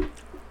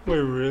 Wait,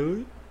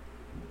 really?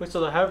 Wait, so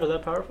the Hive are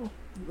that powerful?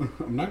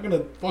 I'm not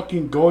gonna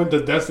fucking go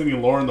into Destiny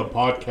lore in the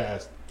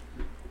podcast.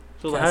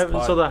 So the Cast Hive,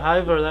 pod. so the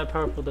Hive are that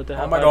powerful that they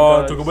have. Oh my Hive god,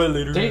 gods. talk about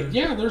it later.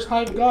 Yeah, there's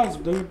Hive gods,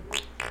 dude.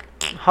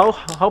 How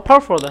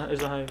powerful is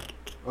the Hive?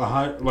 A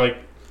Hive, like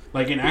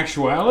in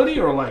actuality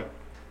or like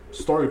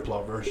story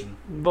plot version.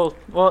 Both.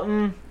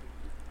 Well,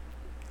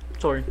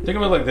 sorry. Think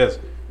of it like this: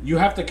 you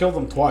have to kill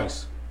them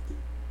twice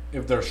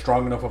if they're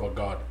strong enough of a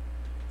god.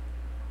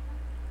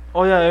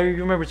 Oh yeah, you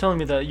remember telling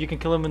me that you can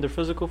kill them in their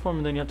physical form,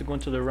 and then you have to go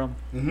into their realm.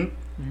 Mm-hmm.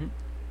 Mhm.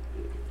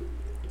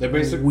 They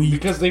basically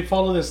because they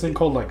follow this thing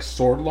called like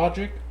sword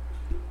logic,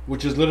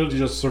 which is literally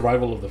just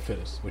survival of the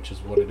fittest, which is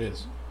what it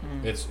is.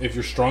 Mm. It's if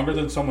you're stronger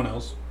than someone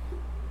else,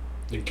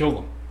 then kill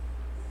them,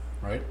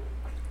 right?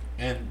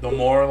 And the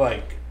more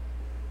like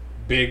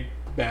big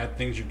bad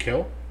things you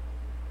kill,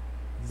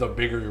 the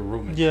bigger your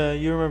room is. Yeah,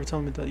 you remember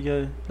telling me that.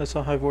 Yeah, that's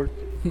how Hive work.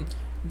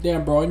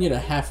 Damn, bro, I need a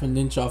half an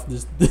inch off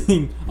this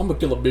thing. I'm gonna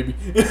kill a baby.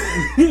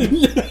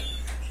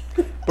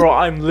 Bro,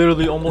 I'm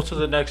literally almost to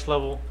the next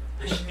level.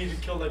 I just need to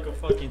kill like a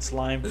fucking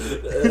slime.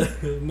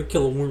 I'm gonna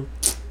kill a worm.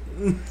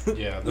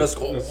 Yeah, Let's that's,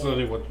 go. that's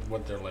literally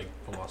what their like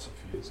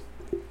philosophy is.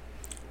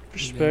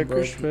 Respect, bro.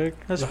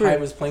 respect. That's The weird.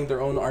 Hive is playing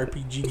their own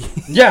RPG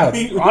game. Yeah,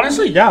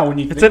 honestly, yeah. When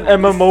you It's think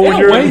an MMO. in a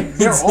You're way,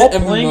 they're It's all the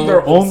playing MMO,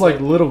 their own but like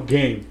it's little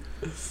game.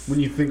 When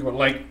you think about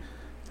like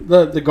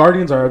the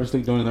Guardians are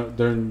obviously doing that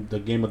during the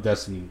game of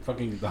Destiny.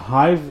 Fucking the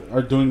Hive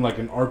are doing like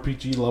an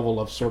RPG level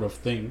of sort of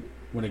thing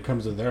when it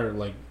comes to their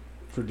like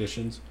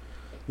traditions.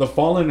 The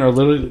Fallen are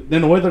literally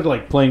in a way they're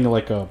like playing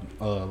like a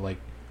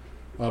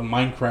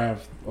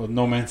Minecraft or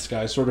No Man's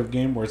Sky sort of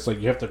game where it's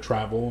like you have to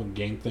travel and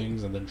gain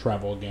things and then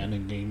travel again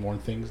and gain more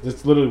things.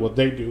 That's literally what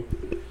they do.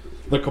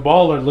 The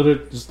Cabal are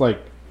literally just like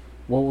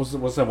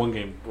what's that one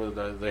game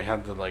where they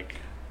had the like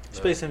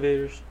Space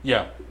Invaders.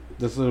 yeah,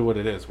 that's literally what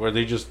it is. Where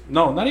they just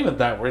not even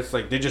that. Where it's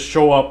like they just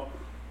show up,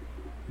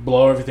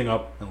 blow everything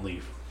up, and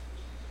leave.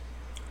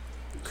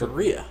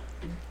 Korea.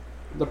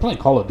 They're playing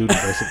Call of Duty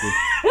basically.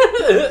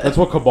 That's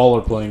what Cabal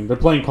are playing. They're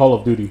playing Call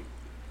of Duty.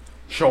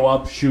 Show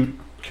up, shoot,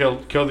 kill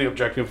the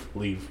objective,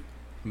 leave,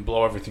 and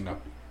blow everything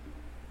up.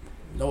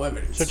 No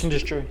evidence. Search and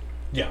destroy.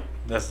 Yeah,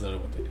 that's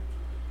literally what they do.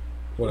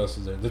 What else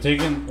is there? The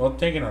Taken. Well,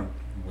 Taken are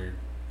weird.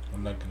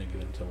 I'm not gonna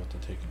get into what the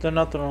Taken. They're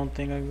not their own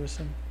thing, I guess.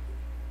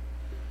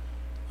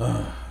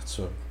 It's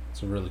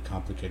a really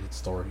complicated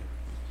story.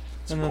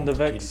 It's a And then the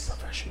complicated Vex.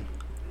 profession.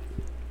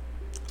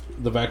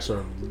 The Vex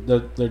are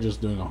they're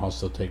just doing a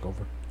hostile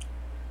takeover.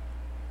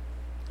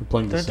 They're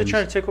playing the Aren't they Sims.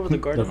 trying to take over the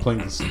They're garden? playing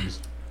the Sims.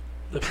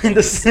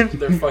 The Sims.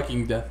 They're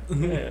fucking death.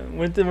 Yeah,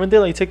 weren't they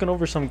like taking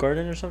over some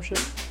garden or some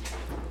shit?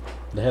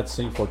 They had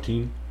Saint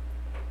 14.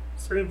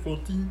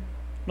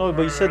 No,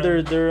 but you said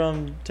they're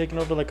taking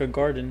over like a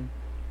garden.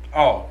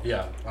 Oh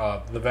yeah,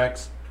 the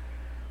Vex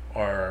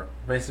are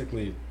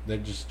basically they're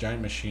just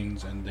giant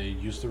machines, and they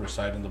used to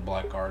reside in the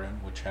Black Garden,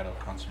 which had a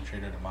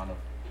concentrated amount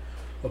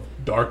of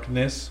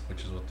darkness,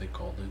 which is what they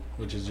called it,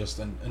 which is just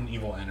an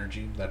evil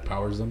energy that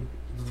powers them.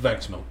 The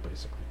Vex milk,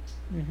 basically.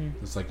 Mm-hmm.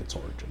 It's like its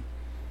origin.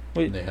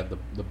 Wait. And they had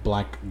the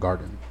Black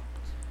Garden.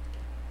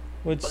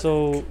 Wait,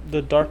 so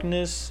the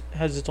darkness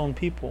has its own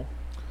people.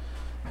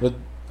 But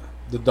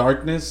the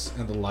darkness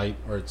and the light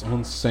are its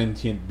own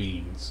sentient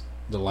beings.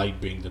 The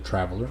light being the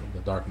traveler,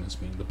 the darkness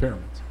being the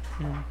pyramids.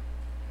 Mm.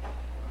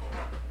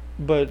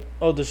 But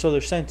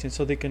they're sentient,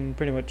 so they can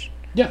pretty much.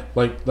 Yeah,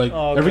 like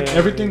Oh, okay,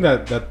 everything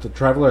okay. that the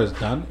traveler has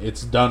done,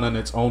 it's done on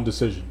its own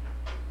decision.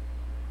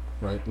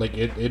 Right? Like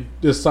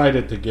it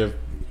decided to give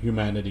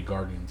humanity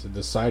guardians. It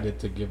decided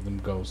to give them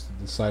ghosts.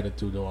 It decided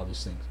to do all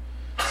these things.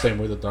 Same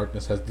way the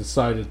darkness has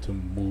decided to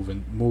move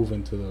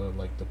into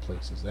the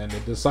places, and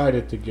it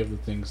decided to give the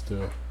things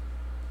to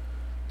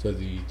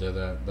to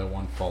that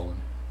one fallen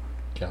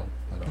cow.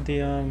 I don't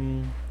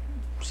The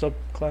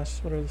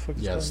subclass, whatever the fuck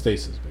it's yeah, called.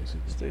 stasis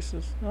basically.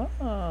 Stasis.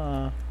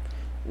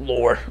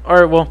 Lore.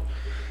 Alright, well,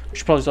 we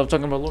should probably stop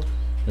talking about lore.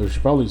 We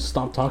should probably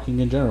stop talking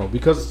in general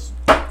because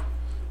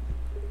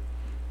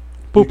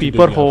Poopy you can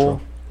do the butthole.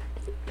 outro.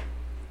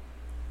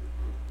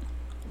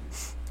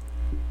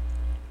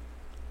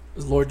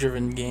 It's lore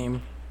driven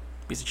game.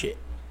 Piece of shit.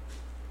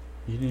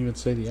 You didn't even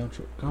say the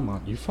outro. Come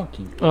on, you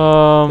fucking. This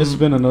has Um,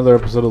 been another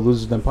episode of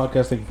Losers Den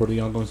Podcast. Thank you for the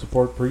ongoing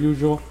support, per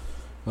usual.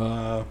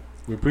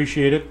 We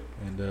appreciate it,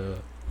 and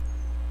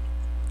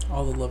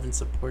All the love and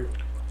support.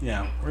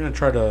 yeah, we're gonna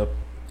try to.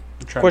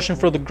 question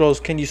for the girls: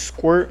 can you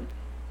squirt,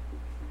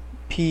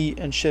 pee,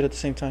 and shit at the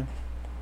same time?